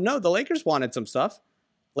don't know. No, the Lakers wanted some stuff.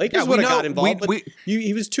 Lakers would have got involved, but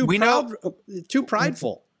he was too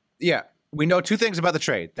prideful. Yeah, we know two things about the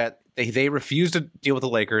trade: that they refused to deal with the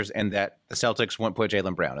Lakers, and that the Celtics won't put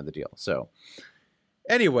Jaylen Brown in the deal. So.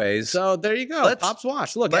 Anyways, so there you go. Pop's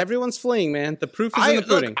washed. Look, everyone's fleeing, man. The proof is in the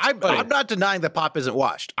pudding. I'm not denying that Pop isn't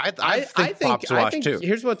washed. I think Pop's washed too.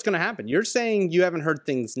 Here's what's going to happen. You're saying you haven't heard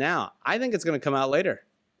things now. I think it's going to come out later.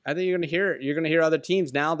 I think you're going to hear it. You're going to hear other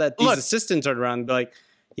teams now that these assistants are around. Be like,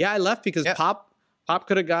 yeah, I left because Pop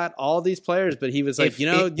could have got all these players, but he was like, you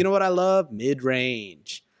know what I love?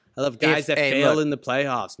 Mid-range. I love guys that fail in the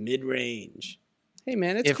playoffs. Mid-range. Hey,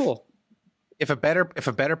 man, it's cool. if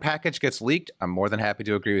a better package gets leaked, I'm more than happy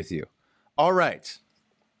to agree with you. All right,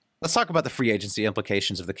 let's talk about the free agency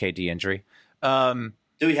implications of the KD injury. Do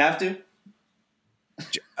we have to?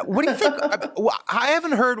 What do you think? I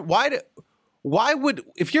haven't heard why would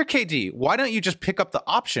if you're KD, why don't you just pick up the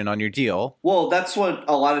option on your deal? Well, that's what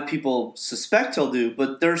a lot of people suspect he'll do,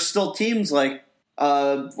 but there's still teams like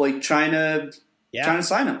trying to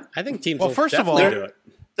sign him. I think teams. Well, will first of all, do it.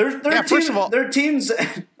 There are teams,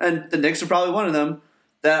 and the Knicks are probably one of them,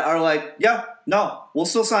 that are like, yeah, no, we'll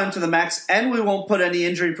still sign him to the max, and we won't put any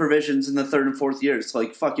injury provisions in the third and fourth years,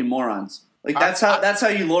 like fucking morons. Like that's how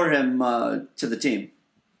you lure him to the team.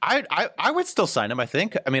 I would still sign him. I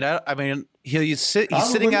think. I mean, he's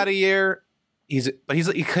sitting out a year. His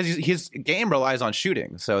game relies on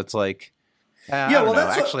shooting, so it's like,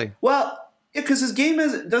 because his game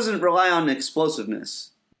doesn't rely on explosiveness.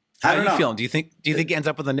 How are you feeling? Do you think he ends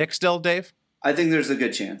up with the Knicks still, Dave? I think there's a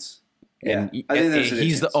good chance. And I think there's a good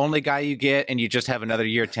he's chance. the only guy you get, and you just have another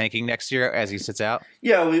year tanking next year as he sits out.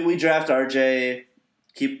 Yeah, we draft RJ,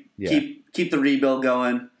 keep the rebuild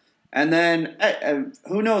going, and then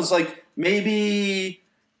who knows? Like maybe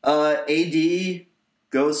AD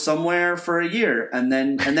goes somewhere for a year, and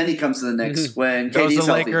then he comes to the Knicks when goes KD's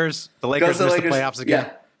the healthy. Lakers. The Lakers miss the playoffs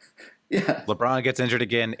again. Yeah. LeBron gets injured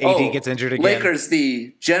again. AD gets injured again. Lakers,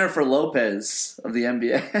 the Jennifer Lopez of the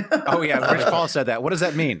NBA. Oh yeah, Rich Paul said that. What does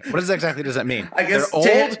that mean? What exactly does that mean? I guess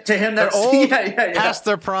they're old. To him, that's they're old, yeah. past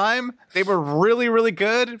their prime. They were really, really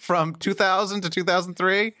good from 2000 to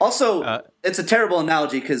 2003. Also, it's a terrible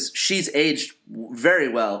analogy because she's aged very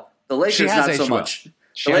well. The Lakers not so much.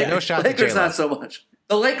 She had no shot. Lakers not so much.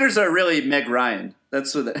 The Lakers are really Meg Ryan.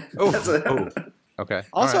 That's what. Okay.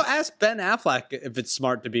 Also, ask Ben Affleck if it's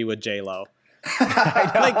smart to be with J-Lo.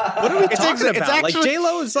 Like, what are we talking about? Actually, like,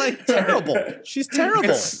 J-Lo is like terrible. She's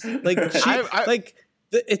terrible.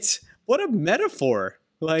 It's what a metaphor.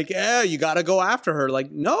 Like, you got to go after her.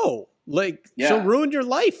 Like, no, she'll ruin your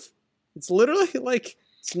life. It's literally like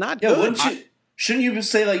it's not good. Shouldn't you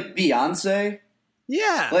say like Beyonce?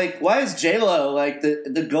 Yeah. Like, why is J-Lo like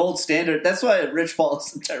the gold standard? That's why Rich Paul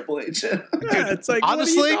is a terrible agent. Yeah, it's like,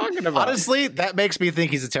 honestly, what are you talking about? Honestly, that makes me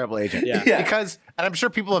think he's a terrible agent. Yeah. Because, and I'm sure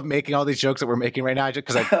people are making all these jokes that we're making right now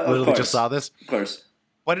because I literally just saw this. Of course.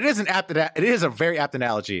 But it is a very apt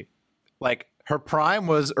analogy. Like, her prime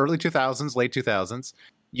was early 2000s, late 2000s.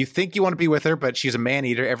 You think you want to be with her, but she's a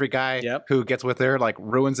man-eater. Every guy who gets with her, like,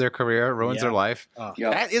 ruins their career, ruins their life.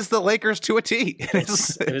 That is the Lakers to a T.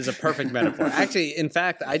 It is a perfect metaphor. Actually, in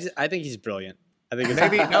fact, I think he's brilliant. I think it's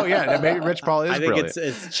maybe Rich Paul is brilliant. I think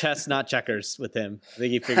it's chess, not checkers with him. I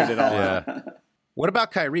think he figured it all out. What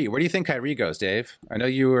about Kyrie? Where do you think Kyrie goes, Dave? I know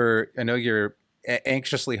you're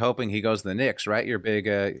anxiously hoping he goes to the Knicks, right? You're big.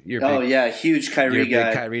 Huge Kyrie guy.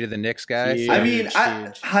 Big Kyrie to the Knicks guy. Huge, I mean,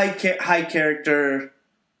 high character.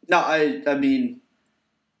 No, I mean,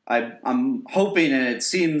 I'm hoping, and it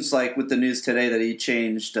seems like with the news today that he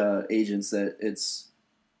changed agents, that it's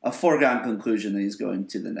a foregone conclusion that he's going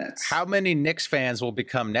to the Nets. How many Knicks fans will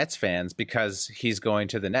become Nets fans because he's going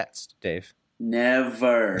to the Nets, Dave?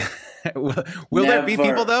 Never. Will there be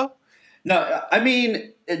people though? No, I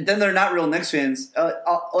mean, then they're not real Knicks fans.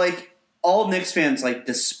 Like all Knicks fans, like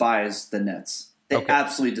despise the Nets. They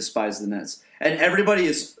absolutely despise the Nets, and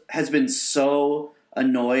everybody has been so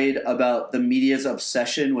annoyed about the media's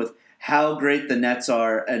obsession with how great the Nets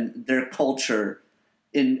are and their culture,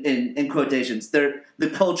 in quotations, the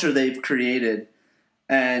culture they've created,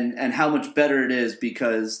 and how much better it is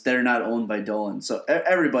because they're not owned by Dolan. So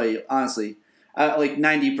everybody, honestly, like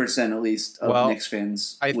 90% at least of Knicks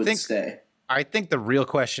fans would stay. I think the real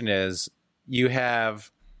question is, you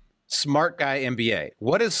have smart guy NBA.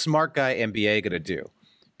 What is smart guy NBA going to do?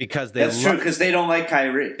 Because that's true. Because they don't like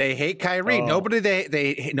Kyrie. They hate Kyrie. Nobody do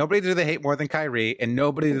they hate more than Kyrie, and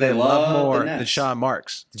nobody do they love more than Sean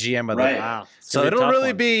Marks, the GM of the right. Wow. So it'll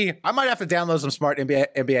really be. I might have to download some smart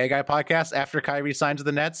NBA guy podcasts after Kyrie signs to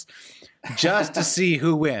the Nets, just to see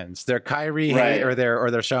who wins, their Kyrie hate or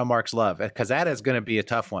their Sean Marks love, because that is going to be a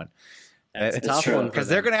tough one. It's a tough one because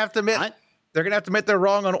they're going to have to admit they're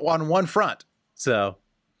wrong on one front. So.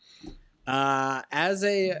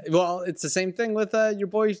 It's the same thing with your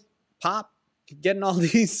boy Pop getting all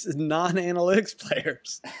these non-analytics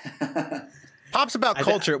players. Pop's about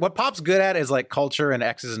culture. What Pop's good at is like culture and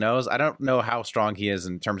X's and O's. I don't know how strong he is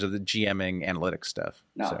in terms of the GMing analytics stuff.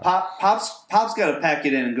 No, so. Pop's got to pack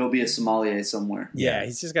it in and go be a sommelier somewhere. Yeah,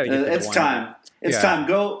 he's just got to get it's time. It's time.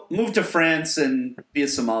 Go move to France and be a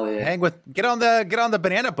sommelier. Get on the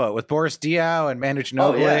banana boat with Boris Diaw and Manu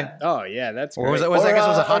Ginobili. Oh yeah, that's. Or was it? I guess it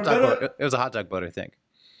was a hot dog boat. It was a hot dog boat, I think.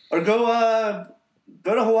 Or go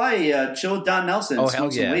Go to Hawaii, chill with Don Nelson,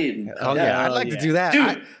 smoke some weed. I'd like to do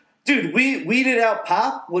that. Dude, weeded out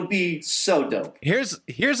Pop would be so dope. Here's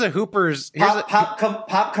a Hooper's.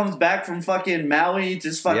 Pop comes back from fucking Maui,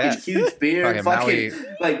 just fucking huge beard, fucking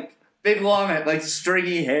like big long, like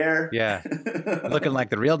stringy hair. Yeah, looking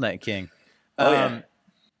like the real Night King. As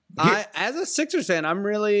a Sixers fan, I'm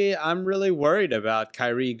really worried about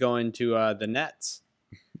Kyrie going to the Nets.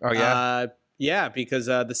 Oh yeah. Yeah, because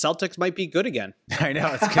the Celtics might be good again. I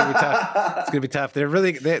know it's gonna be tough. It's gonna be tough. They're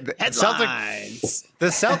really the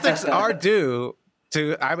Celtics are due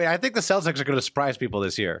to. I mean, I think the Celtics are going to surprise people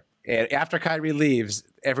this year. And after Kyrie leaves,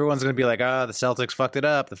 everyone's going to be like, "Oh, the Celtics fucked it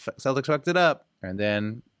up. The Celtics fucked it up." And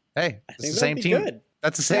then, hey, it's the same team. Good.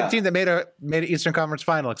 That's the same team that made an Eastern Conference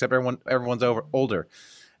final, except everyone's older,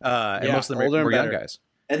 and most of them were young guys.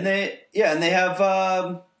 And they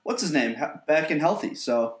have what's his name back and healthy,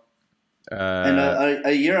 so. And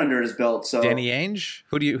a year under his belt. So Danny Ainge?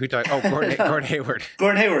 Who you talking? Oh, Gordon Hayward.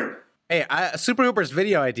 Gordon Hayward. Hey, Super Hooper's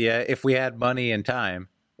video idea, if we had money and time,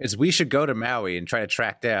 is we should go to Maui and try to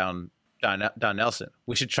track down Don Nelson.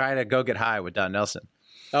 We should try to go get high with Don Nelson.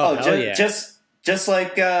 Just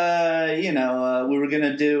like we were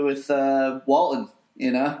gonna do with Walton.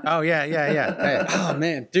 You know? Oh yeah. Hey. Oh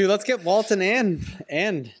man, dude, let's get Walton and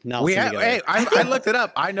Nelson together. Hey, I looked it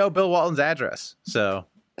up. I know Bill Walton's address, so.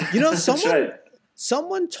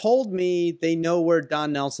 Someone told me they know where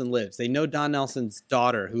Don Nelson lives. They know Don Nelson's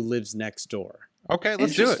daughter who lives next door. Okay,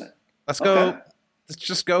 let's do it. Let's go. Let's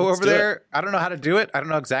just go over there. I don't know how to do it. I don't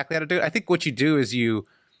know exactly how to do it. I think what you do is you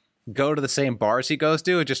go to the same bars he goes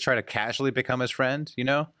to and just try to casually become his friend, you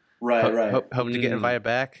know? Right. Hope to get invited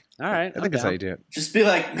back. All right. I think that's how you do it. Just be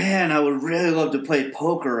like, man, I would really love to play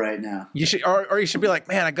poker right now. You should, or you should be like,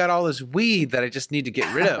 man, I got all this weed that I just need to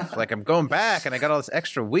get rid of. Like I'm going back and I got all this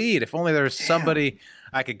extra weed. If only there was somebody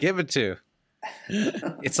I could give it to.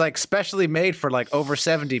 It's like specially made for like over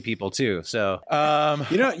 70 people too. So,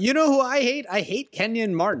 you know who I hate? I hate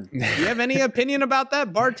Kenyon Martin. Do you have any opinion about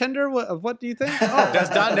that, bartender? What do you think?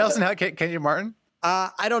 Does Don Nelson have Kenyon Martin?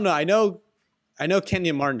 I don't know. I know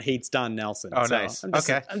Kenyon Martin hates Don Nelson. Oh, so nice.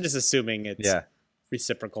 I'm just assuming it's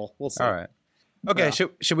reciprocal. We'll see. All right. Okay. Yeah.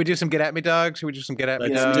 Should we do some Get At Me Dog? Should we do some Get At Me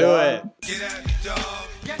Dog? Let's do it. Get at me, dog.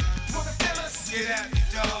 Get at me,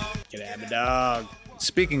 dog. Get at me, dog.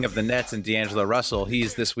 Speaking of the Nets and D'Angelo Russell,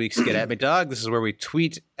 he's this week's Get At Me Dog. This is where we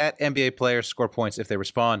tweet at NBA players, score points if they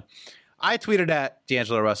respond. I tweeted at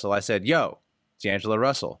D'Angelo Russell. I said, yo, D'Angelo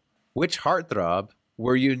Russell, which heartthrob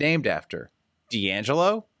were you named after?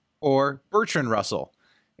 D'Angelo or Bertrand Russell?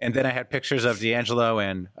 And then I had pictures of D'Angelo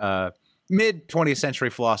and mid-20th century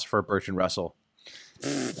philosopher Bertrand Russell,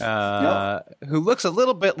 who looks a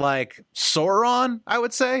little bit like Sauron, I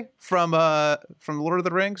would say, from Lord of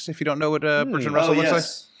the Rings, if you don't know what Bertrand Russell looks like.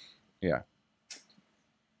 Yeah.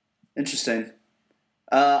 Interesting.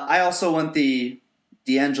 I also went the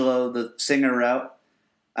D'Angelo, the singer route.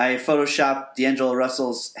 I photoshopped D'Angelo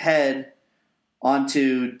Russell's head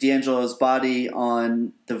onto D'Angelo's body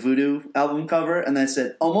on the Voodoo album cover, and then I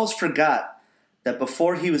said, almost forgot that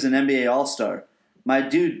before he was an NBA All-Star, my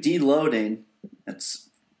dude Deloading, that's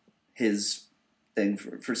his thing,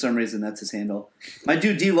 for some reason that's his handle, my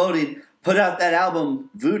dude Deloading put out that album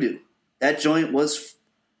Voodoo. That joint was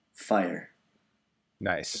fire.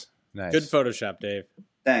 Nice. Good Photoshop, Dave.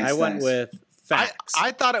 Thanks. I went with facts.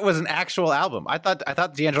 I thought it was an actual album. I thought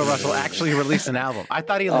D'Angelo Russell actually released an album. I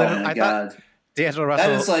thought he literally. Oh my God. D'Angelo Russell.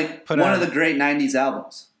 That is like one of the great '90s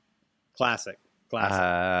albums. Classic.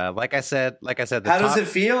 Like I said. How does it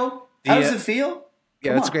feel? Yeah,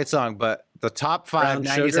 it's a great song. But the top 5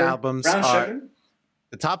 '90s albums are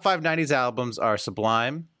the top 5 '90s albums are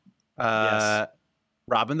Sublime,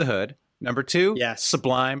 Robin the Hood. Number 2,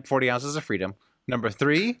 Sublime, 40 Ounces of Freedom. Number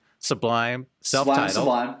 3, Sublime, self-titled.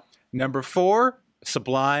 Sublime. Number 4,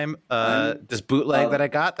 Sublime, this bootleg that I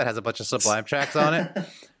got that has a bunch of Sublime tracks on it.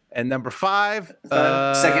 And number 5,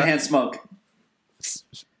 Secondhand Smoke.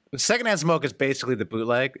 Secondhand Smoke is basically the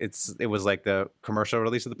bootleg. It was like the commercial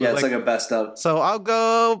release of the bootleg. Yeah, it's like a best of. So I'll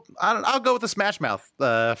go with the Smash Mouth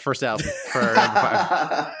first album for number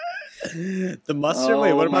 5. The Mustard.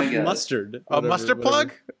 Wait, what about Mustard? Mustard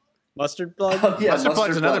Plug? Mustard Plug? Oh, yeah, Mustard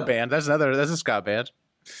Plug's another band. That's a ska band.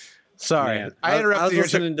 Sorry, man. I interrupted. I was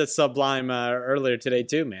listening to Sublime earlier today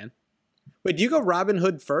too, man. Wait, do you go Robin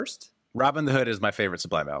Hood first? Robin the Hood is my favorite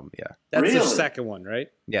Sublime album. Yeah, that's the second one, right?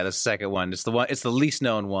 Yeah, the second one. It's the least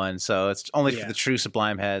known one, so it's only for the true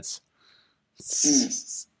Sublime heads.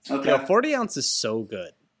 Okay. Yo, 40 Ounce is so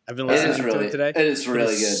good. I've been listening to it today. It is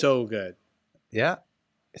really good. So good. Yeah,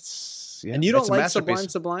 and you don't like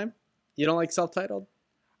Sublime? You don't like self-titled?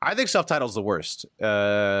 I think self-titled's the worst.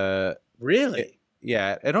 Really?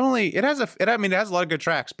 Yeah, it has a lot of good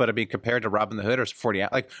tracks, but I mean, compared to Robin the Hood or 40,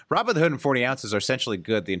 like Robin the Hood and 40 Ounces are essentially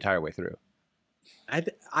good the entire way through.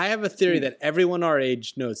 I have a theory that everyone our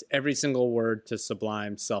age knows every single word to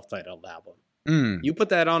Sublime's self-titled album. You put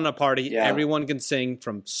that on a party, everyone can sing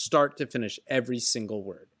from start to finish every single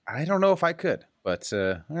word. I don't know if I could, but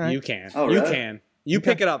all right. You can. Oh, you really? can. You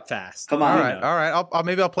pick it up fast. Come on. All right.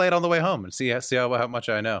 Maybe I'll play it on the way home and see how much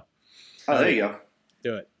I know. Oh, there you go.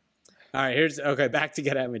 Do it. All right, back to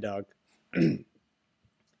Get At Me, Dog.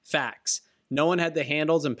 Facts. No one had the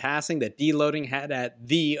handles and passing that deloading had at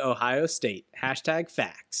the Ohio State.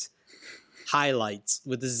 #facts. Highlights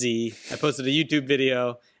with a Z. I posted a YouTube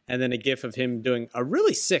video and then a GIF of him doing a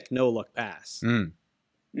really sick no-look pass.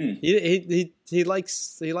 He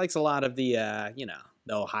likes a lot of the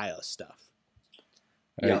the Ohio stuff.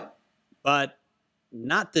 Yeah, but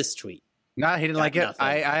not this tweet. No, he didn't like it.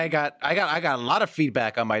 I got a lot of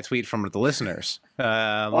feedback on my tweet from the listeners.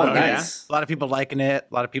 A lot of people liking it,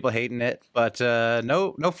 a lot of people hating it, but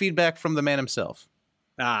no feedback from the man himself.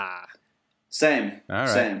 Same. All right.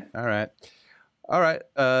 Same. All right.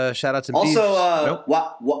 Shout out to also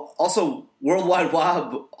also Worldwide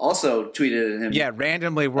Wob also tweeted at him. Yeah,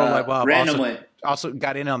 randomly Worldwide Wob also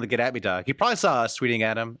got in on the Get At Me Dog. He probably saw us tweeting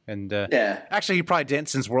at him, and actually he probably didn't,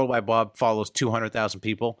 since Worldwide Wob follows 200,000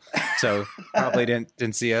 people, so probably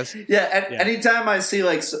didn't see us. Yeah, anytime I see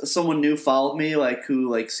like someone new followed me, like who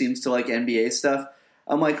like seems to like NBA stuff,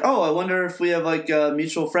 I'm like, oh, I wonder if we have like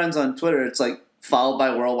mutual friends on Twitter. It's like followed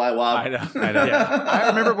by Worldwide Wob. I know. Yeah. I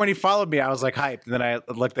remember when he followed me, I was like hyped, and then I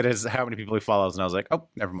looked at how many people he follows, and I was like, oh,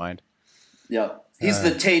 never mind. Yeah. He's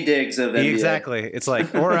the Tay Diggs of NBA. Exactly. It's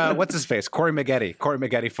like, or what's his face? Corey Maggette. Corey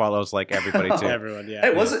Maggette follows like everybody too. Everyone, yeah.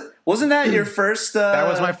 Hey, wasn't that your first? That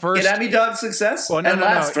was my first Get At Me Dog success. Well, no.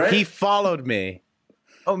 Right? He followed me.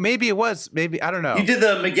 Oh, maybe it was. Maybe I don't know. You did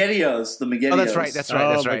the Maggetios. Oh, that's right.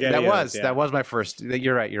 That was my first.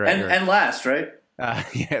 You're right. And last, right? Yeah,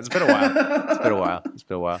 it's been a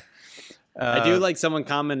while. I do like someone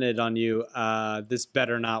commented on you. This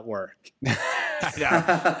better not work.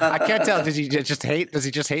 I can't tell. Does he just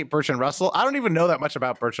hate Bertrand Russell? I don't even know that much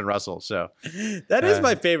about Bertrand Russell. So that is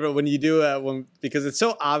my favorite when you do because it's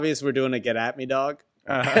so obvious we're doing a Get At Me Dog,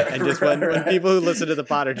 and just when people who listen to the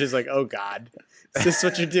pod are just like, oh God, is this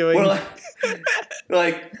what you're doing? We're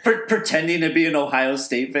like pretending to be an Ohio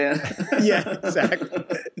State fan. Yeah, exactly.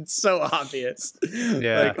 It's so obvious.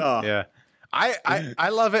 Yeah, yeah. I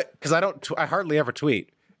love it because I hardly ever tweet.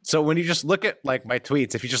 So when you just look at like my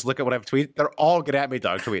tweets, if you just look at what I've tweeted, they're all Get At Me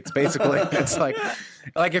Dog tweets. Basically, it's like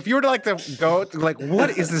if you were to go like,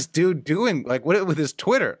 what is this dude doing? Like, what with his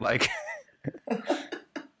Twitter? Like, all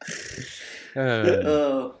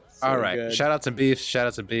right. Good. Shout outs and beefs. Shout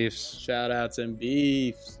outs and beefs. Shout outs and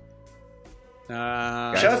beefs.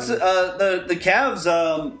 Shout outs to the Cavs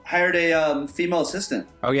hired a female assistant.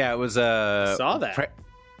 Oh yeah, it was saw that.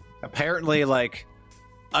 Apparently like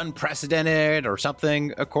unprecedented or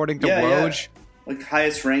something, according to Woj. Yeah. Like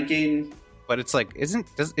highest ranking. But it's like, isn't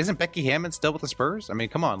Becky Hammond still with the Spurs? I mean,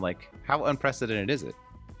 come on, like how unprecedented is it?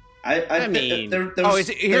 I mean,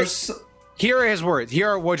 here are his words. Here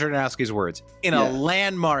are Wojnarowski's words. In a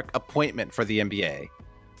landmark appointment for the NBA,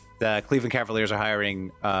 the Cleveland Cavaliers are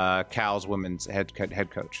hiring Cal's women's head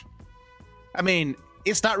coach. I mean,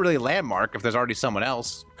 it's not really a landmark if there's already someone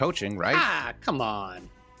else coaching, right? Come on.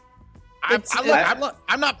 I'm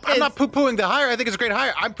not poo-pooing the hire. I think it's a great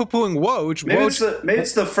hire. I'm poo-pooing Woj. Maybe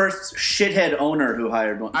it's the first shithead owner who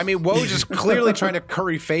hired one. I mean, Woj is clearly trying to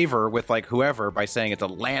curry favor with like whoever by saying it's a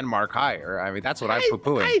landmark hire. I mean, that's what I'm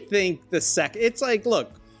poo-pooing. I think the second, it's like,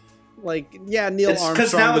 look, like Neil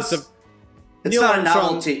Armstrong was the. It's not a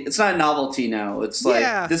novelty. It's not a novelty now. It's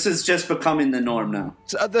like this is just becoming the norm now.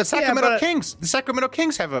 So, the Sacramento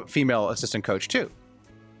Kings have a female assistant coach too.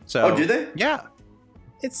 So, do they? Yeah.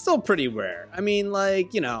 It's still pretty rare. I mean,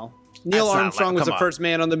 like, Neil Armstrong was the first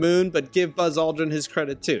man on the moon, but give Buzz Aldrin his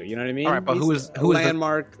credit too. You know what I mean? All right, but who is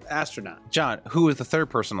landmark astronaut? John, who is the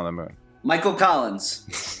third person on the moon? Michael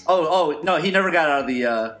Collins. no, he never got out of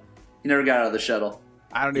the shuttle.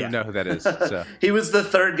 I don't even know who that is. So. He was the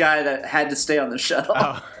third guy that had to stay on the shuttle.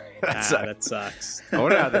 Oh, that sucks. I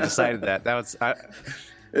wonder how they decided that. It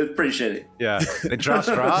was pretty shitty. Yeah, they draw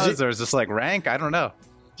straws, or is this like rank? I don't know.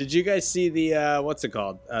 Did you guys see the what's it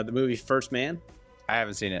called? The movie First Man? I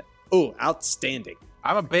haven't seen it. Oh, outstanding!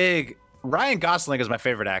 I'm a big Ryan Gosling is my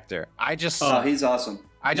favorite actor. He's awesome.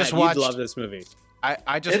 I just watched. You'd love this movie.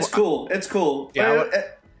 It's cool. It's cool. Yeah,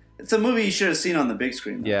 it's a movie you should have seen on the big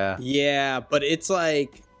screen. Though. Yeah, but it's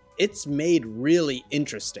like it's made really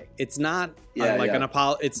interesting. It's not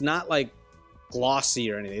It's not like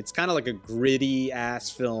glossy or anything. It's kind of like a gritty ass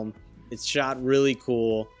film. It's shot really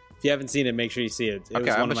cool. If you haven't seen it, make sure you see it. It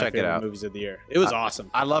was one of my favorite movies of the year. It was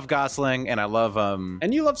awesome. I love Gosling, and I love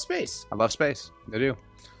and you love space. I love space. I do.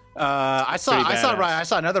 I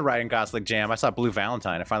saw another Ryan Gosling jam. I saw Blue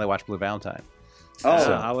Valentine. I finally watched Blue Valentine.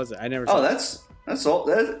 Oh, how was it? I never saw it. That's old.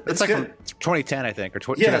 It's like from 2010, I think, or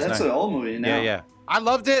 2009. Yeah, that's an old movie now. Yeah. I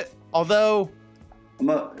loved it, although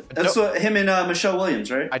that's what him and Michelle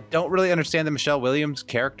Williams, right? I don't really understand the Michelle Williams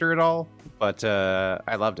character at all, but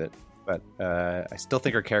I loved it. But I still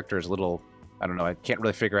think her character is a little, I don't know, I can't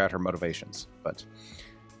really figure out her motivations, but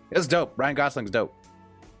it was dope. Ryan Gosling's dope.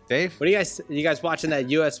 Dave? What are you guys watching that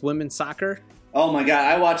U.S. women's soccer? Oh my God,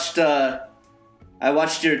 I watched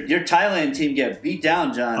your Thailand team get beat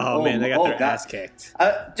down, John. Oh man, they got their ass kicked.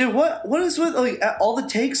 Dude, what is with all the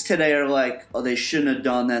takes today are like, oh, they shouldn't have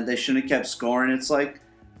done that. They shouldn't have kept scoring. It's like,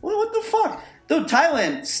 what the fuck? Dude,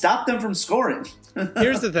 Thailand stopped them from scoring.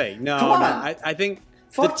 Here's the thing. No, I think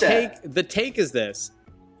the take is this.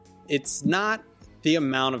 It's not the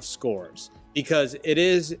amount of scores, because it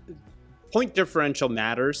is point differential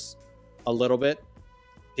matters a little bit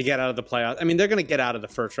to get out of the playoffs. I mean, they're going to get out of the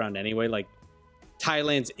first round anyway. Like,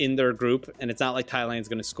 Thailand's in their group, and it's not like Thailand's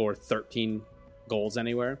going to score 13 goals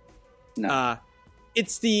anywhere. No.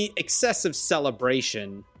 It's the excessive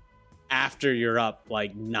celebration after you're up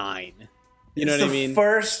like 9. You know what I mean?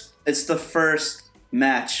 It's the first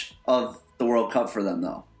match of the World Cup for them,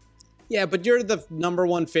 though. Yeah, but you're the number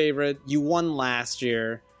 1 favorite. You won last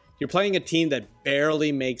year. You're playing a team that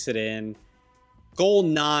barely makes it in. Goal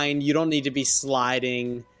 9, you don't need to be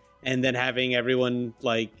sliding and then having everyone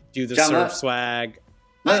like do the surf swag.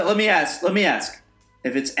 Let me ask.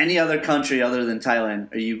 If it's any other country other than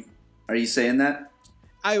Thailand, are you saying that?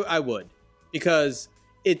 I would, because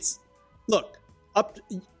it's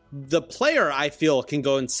the player I feel can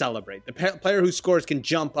go and celebrate. The player who scores can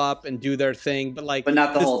jump up and do their thing, but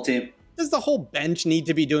not the whole team. Does the whole bench need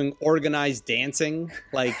to be doing organized dancing?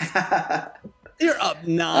 Like, you're up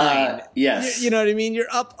 9. Yes. You know what I mean?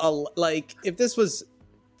 You're up if this was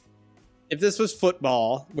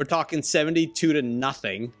football, we're talking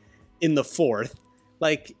 72-0 in the 4th.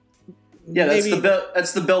 Like, yeah,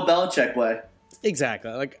 that's the Bill Belichick way.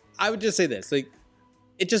 Exactly. Like, I would just say this: like,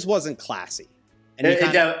 it just wasn't classy. And it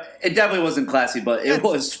definitely wasn't classy, but it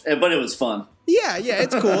was fun. Yeah,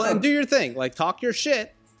 it's cool, and do your thing. Like, talk your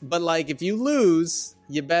shit, but like, if you lose,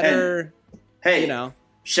 you better. Hey,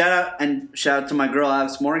 shout out to my girl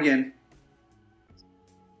Alex Morgan.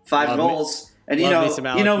 5 goals, and we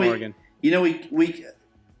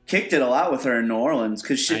kicked it a lot with her in New Orleans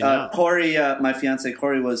because Corey, my fiance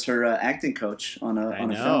Corey, was her acting coach on a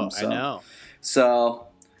film. So. I know. So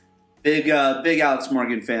big Alex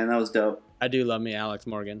Morgan fan. That was dope. I do love me Alex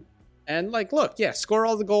Morgan. And score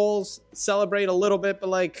all the goals, celebrate a little bit, but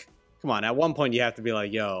like, come on. At one point, you have to be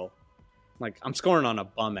like, yo, like, I'm scoring on a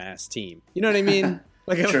bum ass team. You know what I mean?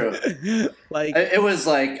 Like, true. Like, it was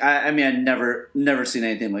like, I mean, I'd never seen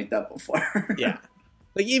anything like that before. Yeah.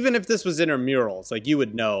 Like, even if this was intramurals, like, you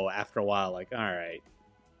would know after a while, like, all right,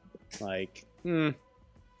 like,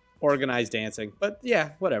 organized dancing. But yeah,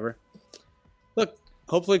 whatever. Look,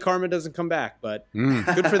 hopefully karma doesn't come back, but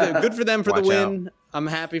good for them. Good for them for the win. Out. I'm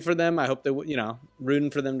happy for them. I hope they,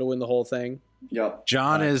 rooting for them to win the whole thing. Yep.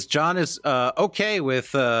 John is okay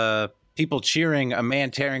with people cheering a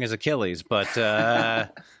man tearing his Achilles, but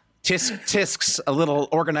Tisks a little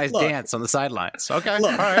organized dance on the sidelines. Okay,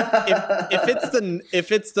 look, all right.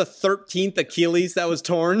 If it's the 13th Achilles that was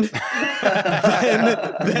torn,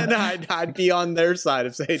 then I'd be on their side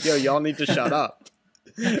of saying, yo, y'all need to shut up.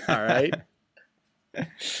 All right.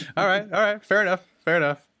 All right. Fair enough.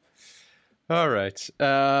 All right.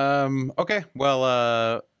 Okay.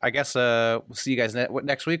 Well, I guess we'll see you guys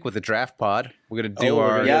next week with the draft pod. We're gonna do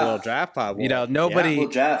our little draft pod.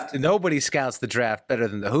 Nobody scouts the draft better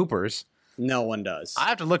than the Hoopers. No one does. I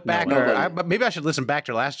have to look back. Maybe I should listen back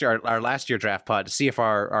to our last year draft pod to see if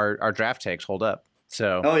our draft takes hold up.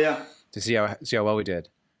 So, to see how well we did.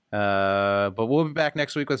 But we'll be back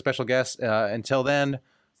next week with special guests. Until then,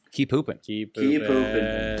 keep hooping. Keep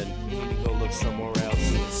hooping. Go look somewhere else.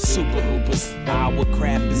 Super Hoopers. What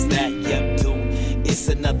crap is that? Yep, dude. It's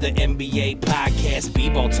another NBA podcast,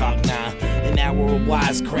 Bebo Talk now. An hour of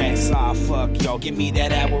wisecracks. Fuck, y'all. Give me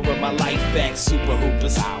that hour of my life back. Super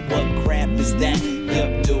Hoopers. What crap is that?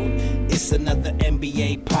 Yep, dude. It's another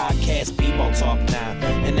NBA podcast, B-ball talk now.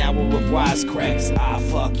 An hour of wisecracks. Ah,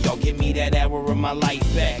 fuck, y'all give me that hour of my life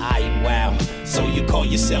back. Aight, wow. So you call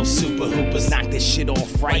yourself super hoopers? Knock this shit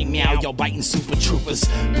off right now. Y'all biting super troopers.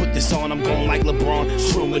 Put this on, I'm going like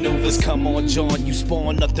LeBron. True maneuvers. Come on, John, you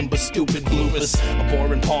spawn nothing but stupid bloopers. A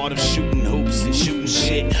boring part of shooting hoops and shooting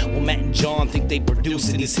shit. Well, Matt and John think they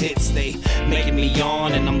producing these hits. They making me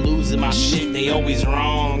yawn and I'm losing my shit. They always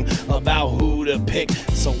wrong about who to pick.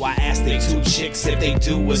 So I asked they two chicks if they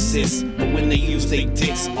do assist. But when they use they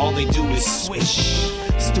dicks, all they do is swish.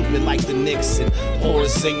 Stupid like the Knicks and horror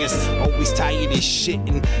singers. Always tired as shit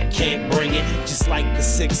and can't bring it. Just like the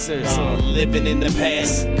Sixers, living in the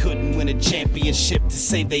past. Couldn't win a championship to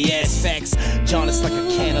save they ass. Facts. John, it's like a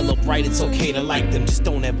cantaloupe, right? It's okay to like them. Just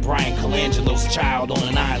don't have Brian Colangelo's child on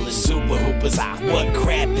an island. Super hoopers, what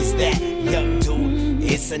crap is that? Yup, dude.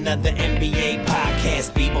 It's another NBA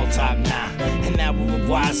podcast, B-ball talk now. An hour of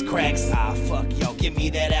wisecracks. Ah, fuck, y'all, give me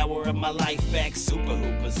that hour of my life back. Super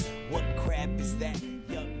hoopers.